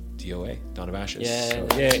DOA, Dawn of Ashes. Yeah. So,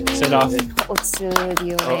 yay. Send off.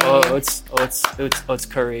 It's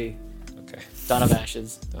Curry. Okay. Dawn of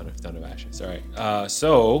Ashes. Dawn of Ashes. All right.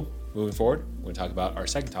 So moving forward, we're going to talk about our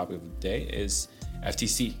second topic of the day is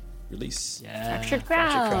FTC release. Yeah. Fractured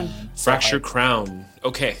Crown. Fractured Crown.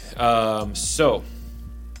 Okay. So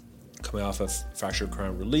coming off of Fractured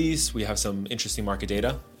Crown release, we have some interesting market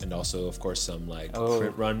data and also, of course, some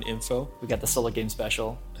print run info. We got the Solar Game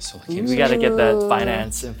special. We got to get that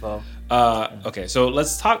finance info. Okay, so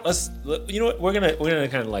let's talk. You know what? We're gonna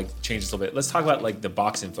kind of change this a little bit. Let's talk about the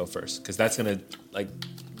box info first, because that's gonna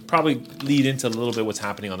probably lead into a little bit what's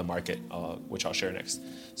happening on the market, which I'll share next.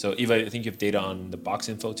 So Eva, I think you have data on the box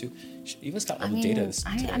info too. Eva's got all the data.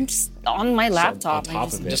 I'm just on my laptop. So on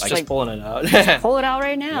top of it, just pulling it out. Pull it out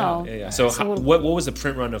right now. Yeah. So what was the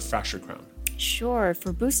print run of Fractured Crown? Sure.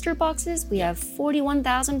 For booster boxes, we have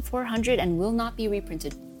 41,400 and will not be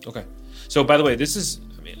reprinted. Okay. So by the way, this is,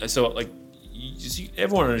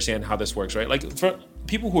 everyone understand how this works, right? For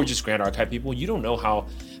people who are just Grand Archive people, you don't know how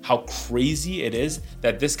crazy it is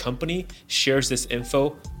that this company shares this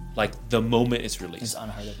info the moment it's released. It's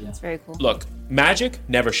unheard of. Yeah. It's very cool. Look, Magic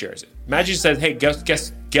never shares it. Magic says, "Hey,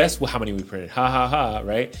 guess how many we printed?" Ha ha ha,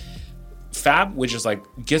 right? Fab, which is like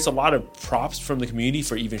gets a lot of props from the community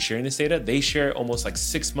for even sharing this data, they share it almost like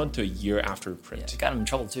 6 months to a year after print. It got them in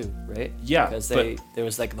trouble too, right? Yeah, because there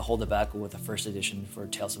was like the whole debacle with the first edition for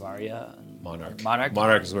Tales of Aria and Monarch. Monarch.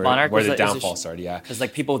 Monarch is where the downfall started. Yeah, because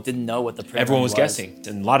like people didn't know what the print everyone was guessing,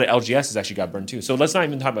 and a lot of LGSs actually got burned too. So let's not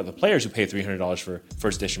even talk about the players who paid $300 for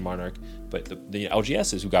first edition Monarch, but the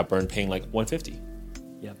LGSs who got burned paying like $150,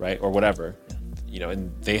 right, or whatever. Yeah. You know,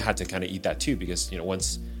 and they had to kind of eat that too, because, you know,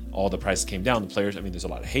 once all the prices came down, the players, I mean, there's a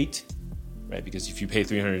lot of hate, right? Because if you pay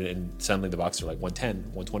 $300 and suddenly the boxes are like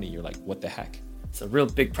 $110, $120, you're like, what the heck? So real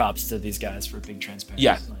big props to these guys for being transparent.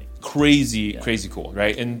 Yeah, crazy cool,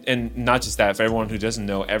 right? And not just that, for everyone who doesn't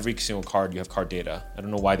know, every single card, you have card data. I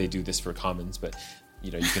don't know why they do this for commons, but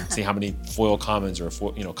you know, you can see how many foil commons or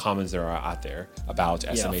commons there are out there about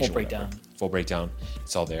estimation. Full breakdown.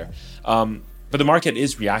 It's all there. But the market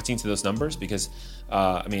is reacting to those numbers because,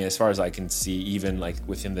 I mean, as far as I can see, even like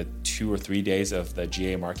within the 2 or 3 days of the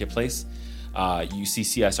GA marketplace, you see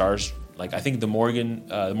CSRs. Like I think the Morgan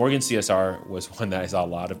CSR was one that I saw a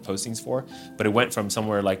lot of postings for, but it went from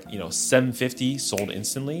somewhere like, you know, 750 sold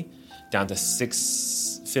instantly down to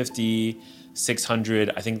 650,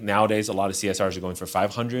 600. I think nowadays a lot of CSRs are going for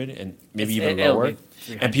 500 and maybe even lower,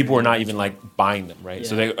 and people are not even like buying them, right? Yeah.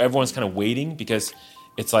 So everyone's kind of waiting because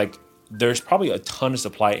it's like there's probably a ton of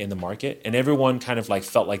supply in the market, and everyone kind of like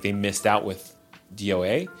felt like they missed out with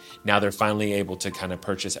DOA. Now they're finally able to kind of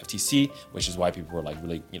purchase FTC, which is why people were like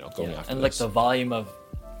really, you know, going after. And like the volume of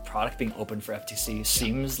product being open for FTC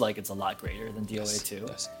seems like it's a lot greater than DOA too.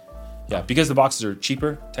 Yes. Yeah, because the boxes are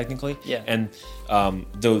cheaper technically. Yeah. And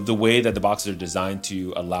the way that the boxes are designed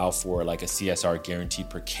to allow for like a CSR guaranteed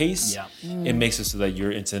per case, it makes it so that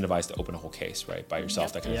you're incentivized to open a whole case, right, by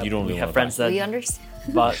yourself. That kind of, you don't really have friends that we understand.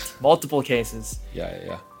 bought multiple cases.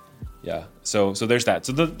 Yeah. So there's that.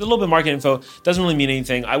 So the little bit of market info doesn't really mean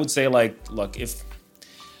anything. I would say like, look, if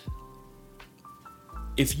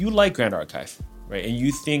you like Grand Archive, right, and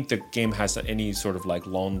you think the game has any sort of like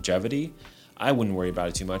longevity, I wouldn't worry about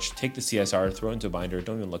it too much. Take the CSR, throw it into a binder,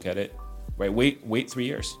 don't even look at it, right? Wait 3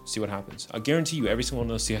 years, see what happens. I'll guarantee you every single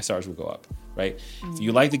one of those CSRs will go up, right? If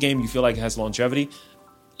you like the game, you feel like it has longevity,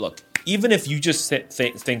 look, even if you just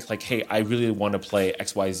think like, hey, I really want to play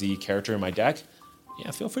XYZ character in my deck,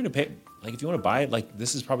 yeah, feel free to pay. Like if you want to buy it, like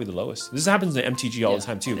this is probably the lowest. This happens in MTG all the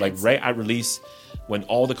time too. Like right at release, when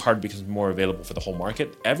all the card becomes more available for the whole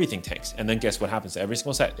market, everything tanks. And then guess what happens to every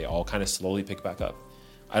single set? They all kind of slowly pick back up.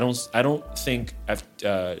 I don't think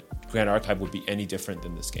Grand Archive would be any different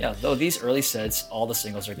than this game. Yeah, though these early sets, all the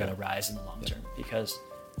singles are going to rise in the long term because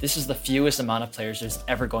this is the fewest amount of players there's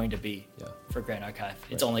ever going to be for Grand Archive.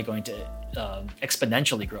 It's only going to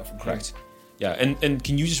exponentially grow from here. Correct. Yeah, and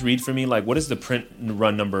can you just read for me, like, what is the print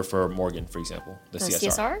run number for Morgan, for example? The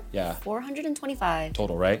CSR? Yeah. 425.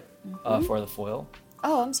 Total, right? For the foil.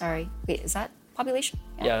 Oh, I'm sorry. Wait, is that population?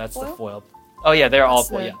 Yeah, that's the foil. Oh, yeah, they're all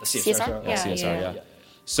foil. Yeah, the CSR. Yeah.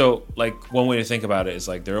 So, like, one way to think about it is,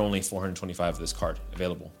 like, there are only 425 of this card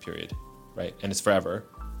available, period, right? And it's forever.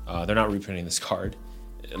 They're not reprinting this card,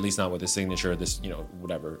 at least not with the signature, this, you know,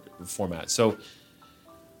 whatever format. So,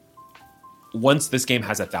 once this game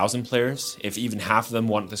has 1,000 players, if even half of them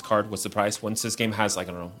want this card, what's the price? Once this game has, like,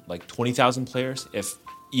 I don't know, like 20,000 players, if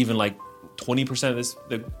even like 20% of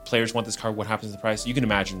the players want this card, what happens to the price? You can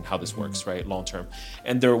imagine how this works, right, long term.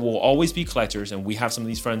 And there will always be collectors, and we have some of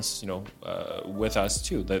these friends, you know, with us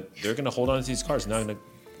too, that they're going to hold on to these cards, not going to,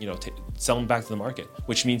 you know, sell them back to the market.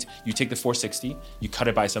 Which means you take the 460, you cut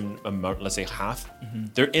it by some amount, let's say half.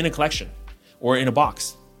 They're in a collection or in a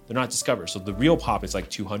box. They're not discovered. So the real pop is like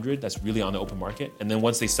 200. That's really on the open market. And then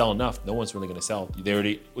once they sell enough, no one's really going to sell.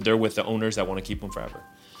 They're with the owners that want to keep them forever.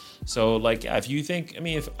 So like, yeah, if you think, I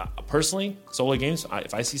mean, if personally, Solar Games,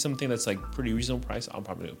 if I see something that's like pretty reasonable price, I'm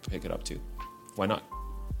probably going to pick it up too. Why not?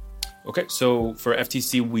 Okay, so for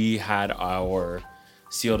FTC, we had our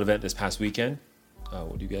sealed event this past weekend.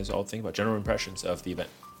 What do you guys all think about general impressions of the event?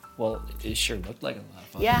 Well, it sure looked like a lot of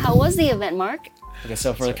fun. Yeah, how was the event, Mark? Okay,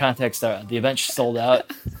 so for the context, the event sold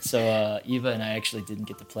out, so Eva and I actually didn't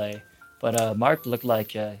get to play. But Mark looked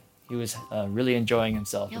like he was really enjoying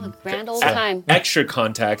himself. Yeah, a grand old time. Extra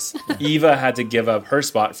context, Eva had to give up her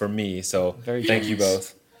spot for me, so thank you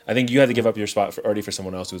both. I think you had to give up your spot already for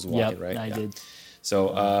someone else who was walking, right? I did.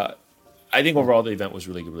 So I think overall the event was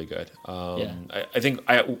really, really good. I think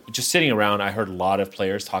just sitting around, I heard a lot of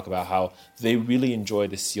players talk about how they really enjoy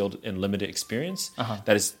the sealed and limited experience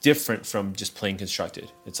that is different from just playing constructed.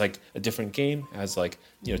 It's like a different game, as like,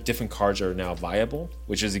 you know, different cards are now viable,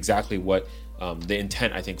 which is exactly what the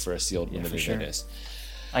intent, I think, for a sealed limited event is.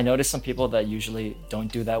 I noticed some people that usually don't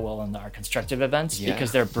do that well in our constructive events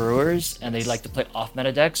because they're brewers and they like to play off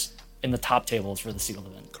meta decks. in the top tables for the sealed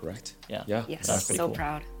event. Correct. Yeah. Yeah. Yes, That's pretty so cool.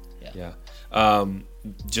 proud. Yeah.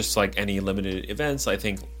 Just like any limited events, I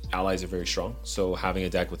think allies are very strong. So having a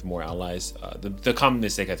deck with more allies, the common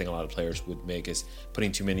mistake I think a lot of players would make is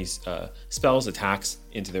putting too many spells, attacks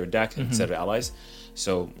into their deck instead of allies.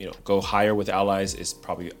 So, go higher with allies is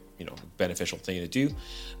probably, a beneficial thing to do.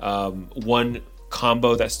 One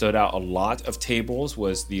combo that stood out a lot of tables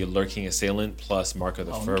was the Lurking Assailant plus Mark of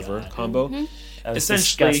the Fervor God. combo. That was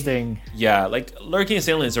Essentially, disgusting. yeah, like Lurking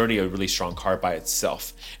Assailant is already a really strong card by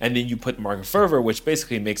itself, and then you put Mark of Fervor, which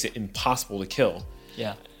basically makes it impossible to kill.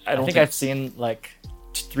 Yeah. I don't think think- I've seen like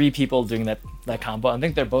 3 people doing that combo. I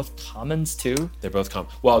think they're both commons too. They're both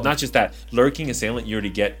well, not just that. Lurking Assailant you already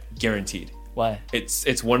get guaranteed. Why?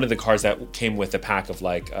 It's one of the cards that came with a pack of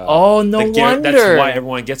like. Oh, no wonder. That's why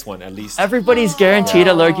everyone gets one at least. Everybody's guaranteed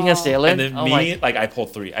a Lurking Assailant. And then Oh me, my- like I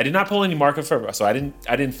pulled 3. I did not pull any Mark of Fervor, so I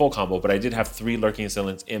didn't full combo, but I did have 3 Lurking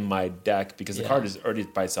Assailants in my deck because the Yeah. card is already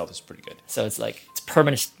by itself is pretty good. So it's like it's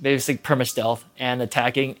permanent, basically perma stealth and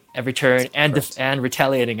attacking every turn and and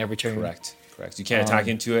retaliating every turn. Correct. You can't attack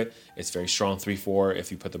into it. It's very strong 3/4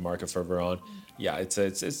 if you put the Mark of Fervor on. Yeah, it's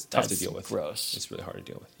tough to That's deal with. gross. It's really hard to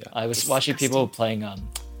deal with. Yeah. I was watching people playing.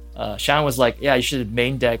 Shannon was like, "Yeah, you should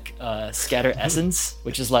main deck Scatter Essence,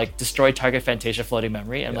 which is like destroy target Fantasia Floating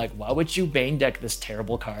Memory." I'm like, "Why would you main deck this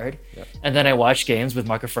terrible card?" Yeah. And then I watched games with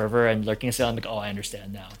Mark of Fervor and Lurking Assailant. I'm like, "Oh, I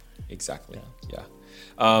understand now." Exactly. Yeah.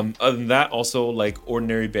 Other than that, also like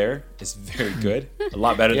Ordinary Bear is very good. A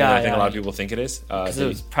lot better than I think a lot of people think it is. Because it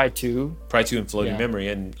was Pride 2. Pride 2 and Floating Yeah. Memory,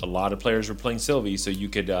 and a lot of players were playing Sylvie, so you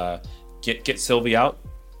could get Sylvie out,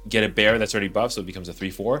 get a bear that's already buffed, so it becomes a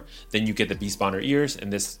 3/4. Then you get the Beast Spawner Ears,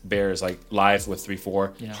 and this bear is like live with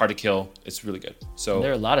 3/4, Yeah. hard to kill. It's really good. So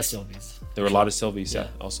There are a lot of Sylvies. there were a lot of Sylvies. Yeah.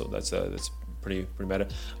 Yeah. Also, that's pretty meta.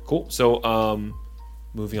 Cool. So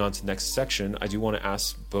moving on to the next section, I do want to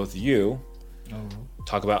ask both of you.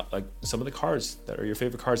 Talk about like some of the cards that are your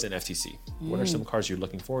favorite cards in FTC. What are some cards you're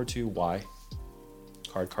looking forward to? Why?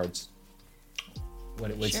 Cards.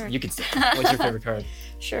 Sure. You could say. What's your favorite card?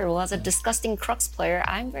 Sure. Well, as a disgusting Crux player,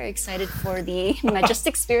 I'm very excited for the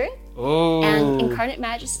Majestic Spirit Oh, and Incarnate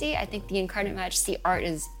Majesty. I think the Incarnate Majesty art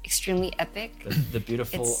is extremely epic. the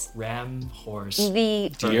beautiful It's- ram horse.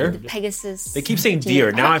 The Deer? the Pegasus. They keep saying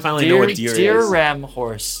deer. Now I finally know what deer deer is. ram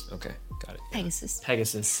horse. Okay, got it. Pegasus.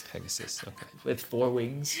 Pegasus Okay. with 4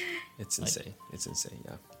 wings. It's insane. It's insane.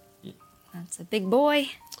 Yeah. That's a big boy.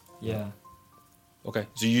 Yeah. Okay.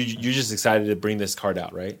 So you're just excited to bring this card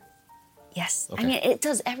out, right? Yes. Okay. I mean, it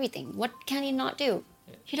does everything. What can he not do?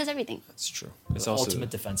 He does everything. That's true. It's The also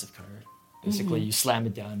ultimate defensive card. Basically, you slam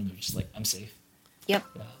it down and you're just like, I'm safe. Yep.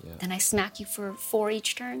 Yeah. Then I smack you for 4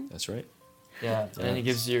 each turn. That's right. Yeah, and then it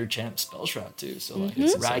gives your champ spell shroud too. So like,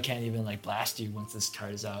 Rai can't even like blast you once this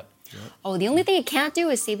card is out. Oh, the only thing it can't do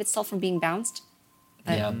is save itself from being bounced.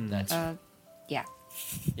 But, Yeah, that's yeah.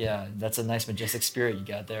 yeah, that's a nice majestic spirit you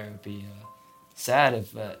got there. It would be sad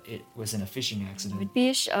if it was in a fishing accident. Would be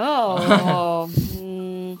a oh.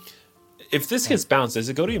 If this gets bounced, does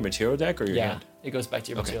it go to your material deck or your Yeah, hand? it goes back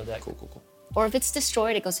to your Okay. material deck. Cool. Or if it's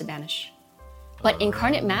destroyed, it goes to banish. But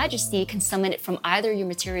Incarnate Majesty can summon it from either your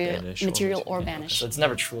material, Banish or or yeah, banish. So it's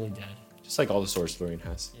never truly dead. Just like all the swords Florian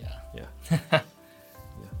has. Yeah, Yeah.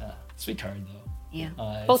 sweet card though. Yeah.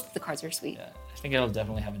 it's- Both of the cards are sweet. Yeah, I think it'll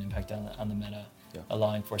definitely have an impact on the meta, Yeah.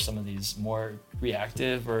 allowing for some of these more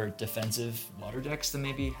reactive or defensive water decks to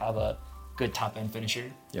maybe have a good top end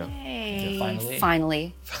finisher. Yeah. Hey, finally.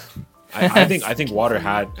 finally. I think water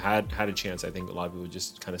had a chance. I think a lot of people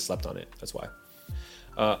just kind of slept on it. That's why.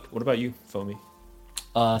 What about you, Foamy?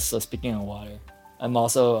 So speaking of water, I'm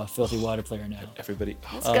also a filthy water player now. Everybody.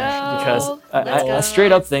 Let's go. Because Let's I go.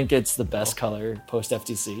 straight up think it's the best color post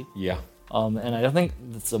FTC. Yeah. And I don't think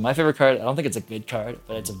so. My favorite card, I don't think it's a good card,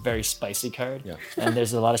 but it's a very spicy card. Yeah. And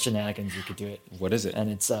there's a lot of shenanigans you could do it. What is it? And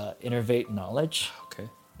it's Innervate Knowledge. Okay.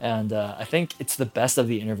 And I think it's the best of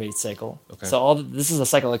the Innervate cycle. Okay. So this is a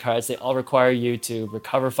cycle of cards. They all require you to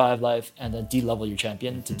recover 5 life and then de-level your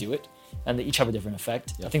champion to do it. And they each have a different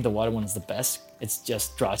effect. Yep. I think the water one is the best. It's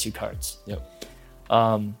just draw 2 cards. Yep.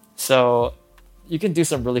 So you can do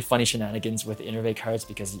some really funny shenanigans with Innervate cards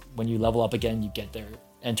because when you level up again, you get their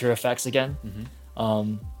enter effects again.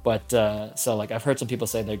 So like I've heard some people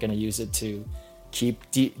say they're going to use it to keep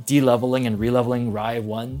de-leveling and re-leveling Rai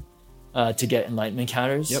 1 to get enlightenment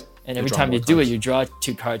counters. Yep. And They every draw time more you do it, cards. you draw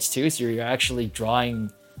 2 cards too. So you're actually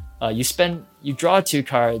drawing. You draw 2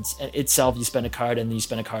 cards and itself. You spend a card and then you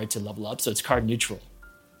spend a card to level up. So it's card neutral,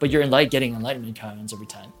 but you're getting enlightenment counters every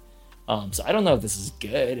time. So I don't know if this is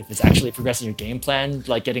good, if it's actually progressing your game plan,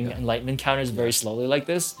 like getting enlightenment counters very slowly like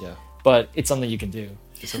this. Yeah. But it's something you can do.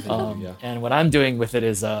 And what I'm doing with it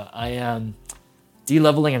is I am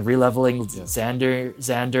de-leveling and re-leveling Xander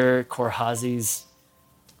Korhazi's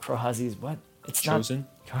what? It's Chosen? not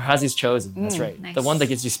Korhazi's Chosen. That's right. Nice. The one that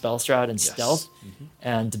gives you Spell Shroud and Stealth.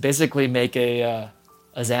 And to basically make a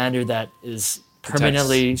Xander that is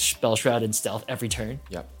permanently Spell Shroud and Stealth every turn.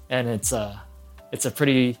 Yep. And it's a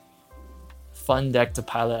pretty fun deck to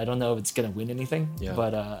pilot. I don't know if it's going to win anything,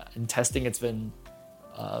 but in testing it's been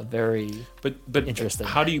very but interesting.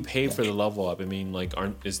 How do you pay for the level up? I mean, like,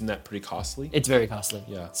 isn't that pretty costly? It's very costly.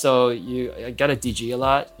 Yeah. So you got to DG a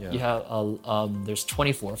lot. Yeah. You have there's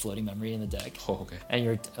 24 floating memory in the deck. Oh, okay. And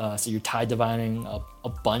you're tide divining a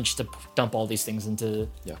bunch to dump all these things into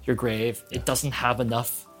your grave. It doesn't have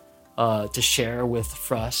enough to share with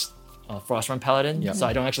Frostrun Paladin. So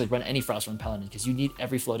I don't actually run any Frostrun Paladin because you need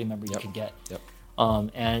every floating memory you can get. Yep.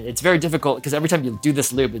 And it's very difficult because every time you do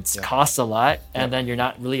this loop, it costs a lot, and then you're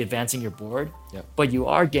not really advancing your board. But you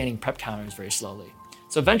are gaining prep counters very slowly.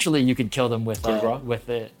 So eventually, you could kill them with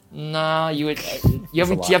it. Nah, you would. You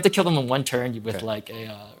have to kill them in one turn with like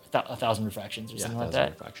a 1,000 refractions or something like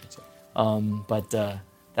that. But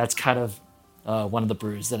that's kind of one of the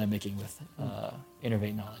brews that I'm making with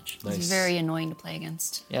Innervate Knowledge. Nice. It's very annoying to play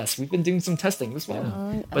against. Yes, we've been doing some testing as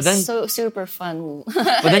well. But then so super fun.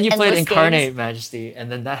 But then you played Incarnate Majesty,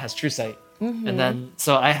 and then that has True Sight. And then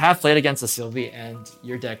so I have played against the Sylvie and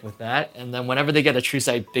your deck with that, and then whenever they get a True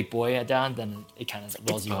Sight big boy down, then it kind of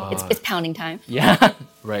rolls you over. It's pounding time. Yeah.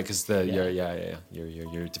 Right, because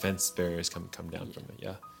your defense barriers come down from it.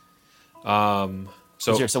 Yeah.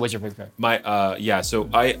 So what's your favorite card? My so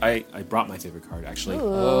I brought my favorite card actually.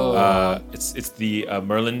 It's the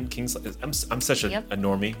Merlin King's. I'm such a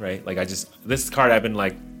normie, right? Like this card I've been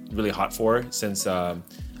like really hot for since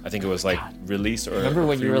I think it was like released or. Remember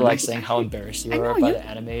when you were like saying how embarrassed you were by the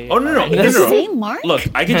anime? Oh no. Same mark? Look,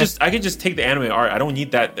 I could just take the anime art. I don't need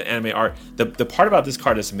the anime art. The part about this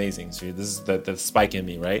card is amazing. So this is the spike in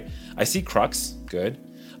me, right? I see Crux, good.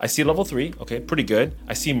 I see level 3, okay, pretty good.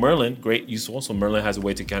 I see Merlin, great, useful. So Merlin has a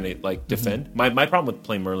way to kind of like defend. My problem with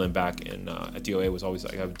playing Merlin back in at DOA was always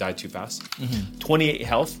like I would die too fast. 28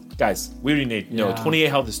 health, guys. We already need 28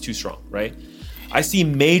 health is too strong, right? I see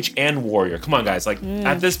Mage and Warrior. Come on, guys. Like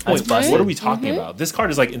at this point, what are we talking about? This card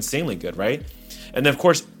is like insanely good, right? And then of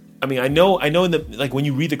course, I mean, I know in the like when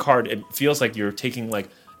you read the card, it feels like you're taking like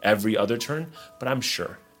every other turn, but I'm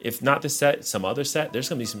sure. If not this set, some other set, there's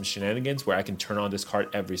going to be some shenanigans where I can turn on this card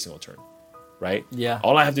every single turn, right? Yeah.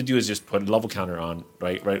 All I have to do is just put a level counter on,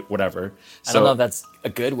 right, whatever. I don't know if that's a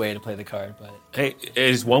good way to play the card, but... Hey, it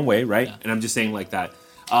is one way, right? Yeah. And I'm just saying like that.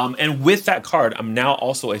 And with that card, I'm now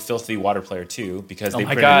also a filthy water player too because they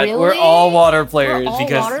printed... God, we're all water players.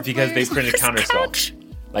 Because they printed counterspell.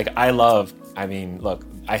 Like I love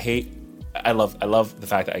the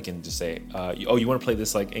fact that I can just say, you want to play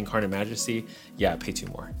this like Incarnate Majesty? Yeah, pay 2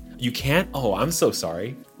 more. You can't? Oh, I'm so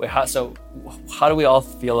sorry. Wait, how do we all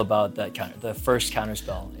feel about that counter? The first counter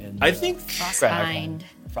spell in I think Frostbind.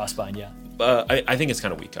 Frostbind, yeah. I think it's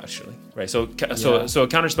kind of weak actually, right? So a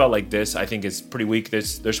counter spell like this, I think is pretty weak.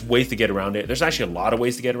 There's ways to get around it. There's actually a lot of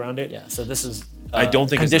ways to get around it. Yeah. So this is I don't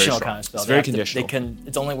think conditional it's very counter spell. It's very conditional.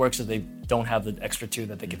 It only works if they don't have the extra 2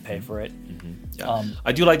 that they can pay for it. Yeah.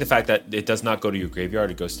 I do like the fact that it does not go to your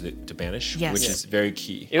graveyard; it goes to banish, which is very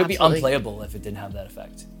key. It would be unplayable if it didn't have that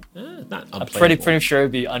effect. Not unplayable. I'm pretty sure it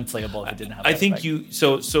would be unplayable if it didn't have. That effect.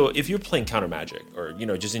 So if you're playing counter magic, or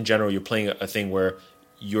just in general, you're playing a thing where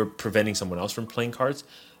you're preventing someone else from playing cards.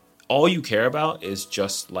 All you care about is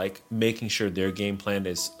just like making sure their game plan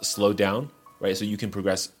is slowed down, right? So you can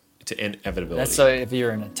progress to inevitability. That's so if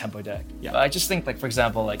you're in a tempo deck. Yeah. But I just think like for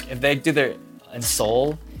example, like if they do their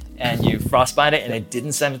Ensoul and you frostbind it and they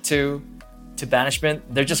didn't send it to banishment,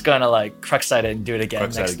 they're just gonna like Cruxite it and do it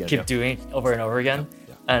again. Keep doing it over and over again.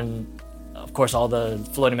 And of course all the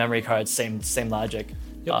floating memory cards, same logic.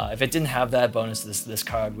 If it didn't have that bonus, this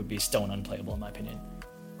card would be stone unplayable in my opinion.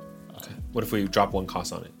 Okay. What if we drop 1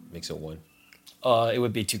 cost on it? Makes it 1. It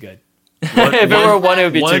would be too good. If it were 1, it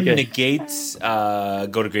would be too good. 1 negates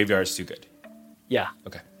go to graveyard is too good. Yeah.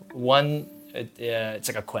 Okay. 1, it's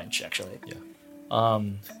like a quench actually. Yeah.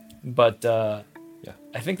 But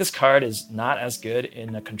I think this card is not as good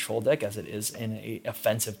in a control deck as it is in a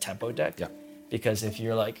offensive tempo deck. Yeah. Because if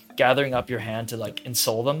you're like gathering up your hand to like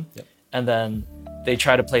Ensoul them, and then they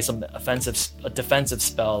try to play some defensive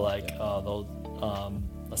spell like they'll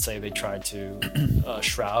let's say they try to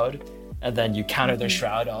Shroud, and then you counter their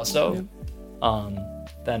Shroud also,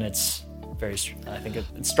 then it's I think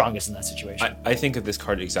it's strongest in that situation. I think of this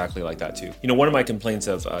card exactly like that too. One of my complaints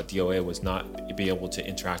of DOA was not being able to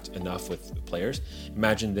interact enough with players.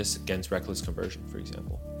 Imagine this against Reckless Conversion, for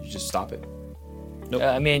example. You just stop it. Nope.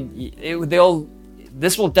 I mean,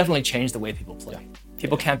 this will definitely change the way people play.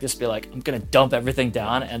 People can't just be like, I'm gonna dump everything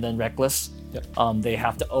down and then reckless. They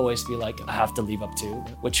have to always be like, I have to leave up two,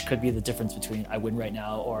 which could be the difference between I win right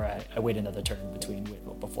now or I wait another turn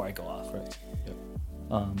before I go off. Right.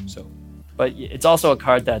 But it's also a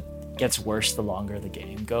card that gets worse the longer the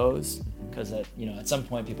game goes, because at some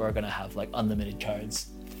point people are gonna have like unlimited cards,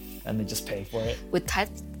 and they just pay for it. With Tithe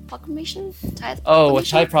Proclamation? With Tithe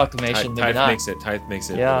Proclamation, maybe not. Tithe makes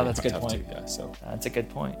it. Yeah, really that's a good tough point. Too. Yeah, so that's a good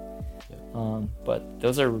point. But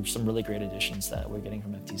those are some really great additions that we're getting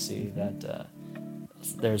from FTC. That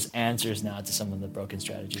there's answers now to some of the broken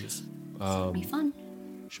strategies. It'll be fun.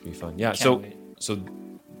 Should be fun. Yeah. Can't wait. So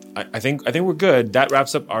I think we're good. That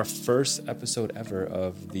wraps up our first episode ever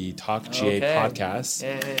of the Talk GA podcast.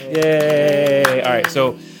 Yay! All right.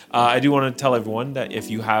 So I do want to tell everyone that if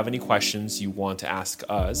you have any questions you want to ask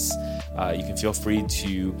us, you can feel free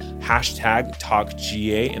to hashtag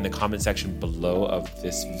TalkGA in the comment section below of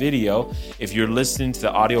this video. If you're listening to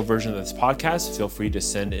the audio version of this podcast, feel free to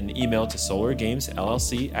send an email to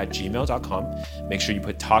solargamesllc@gmail.com. Make sure you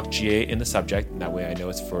put TalkGA in the subject, and that way I know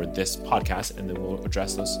it's for this podcast, and then we'll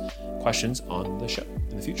address those questions on the show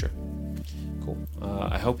in the future. Cool.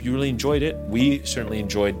 I hope you really enjoyed it. We certainly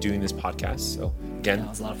enjoyed doing this podcast. So again, That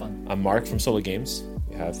was a lot of fun. I'm Mark from Solar Games.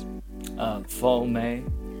 We have Fome.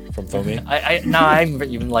 from Fome. Now I'm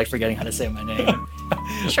even like forgetting how to say my name.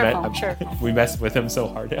 Sure. We messed with him so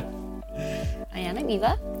hard. Yeah. And I'm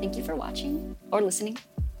Eva. Thank you for watching or listening.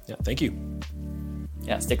 Yeah. Thank you.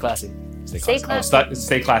 Yeah, stay classy. Stay Stay classy. classy.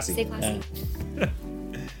 Stay classy. Stay classy. Yeah.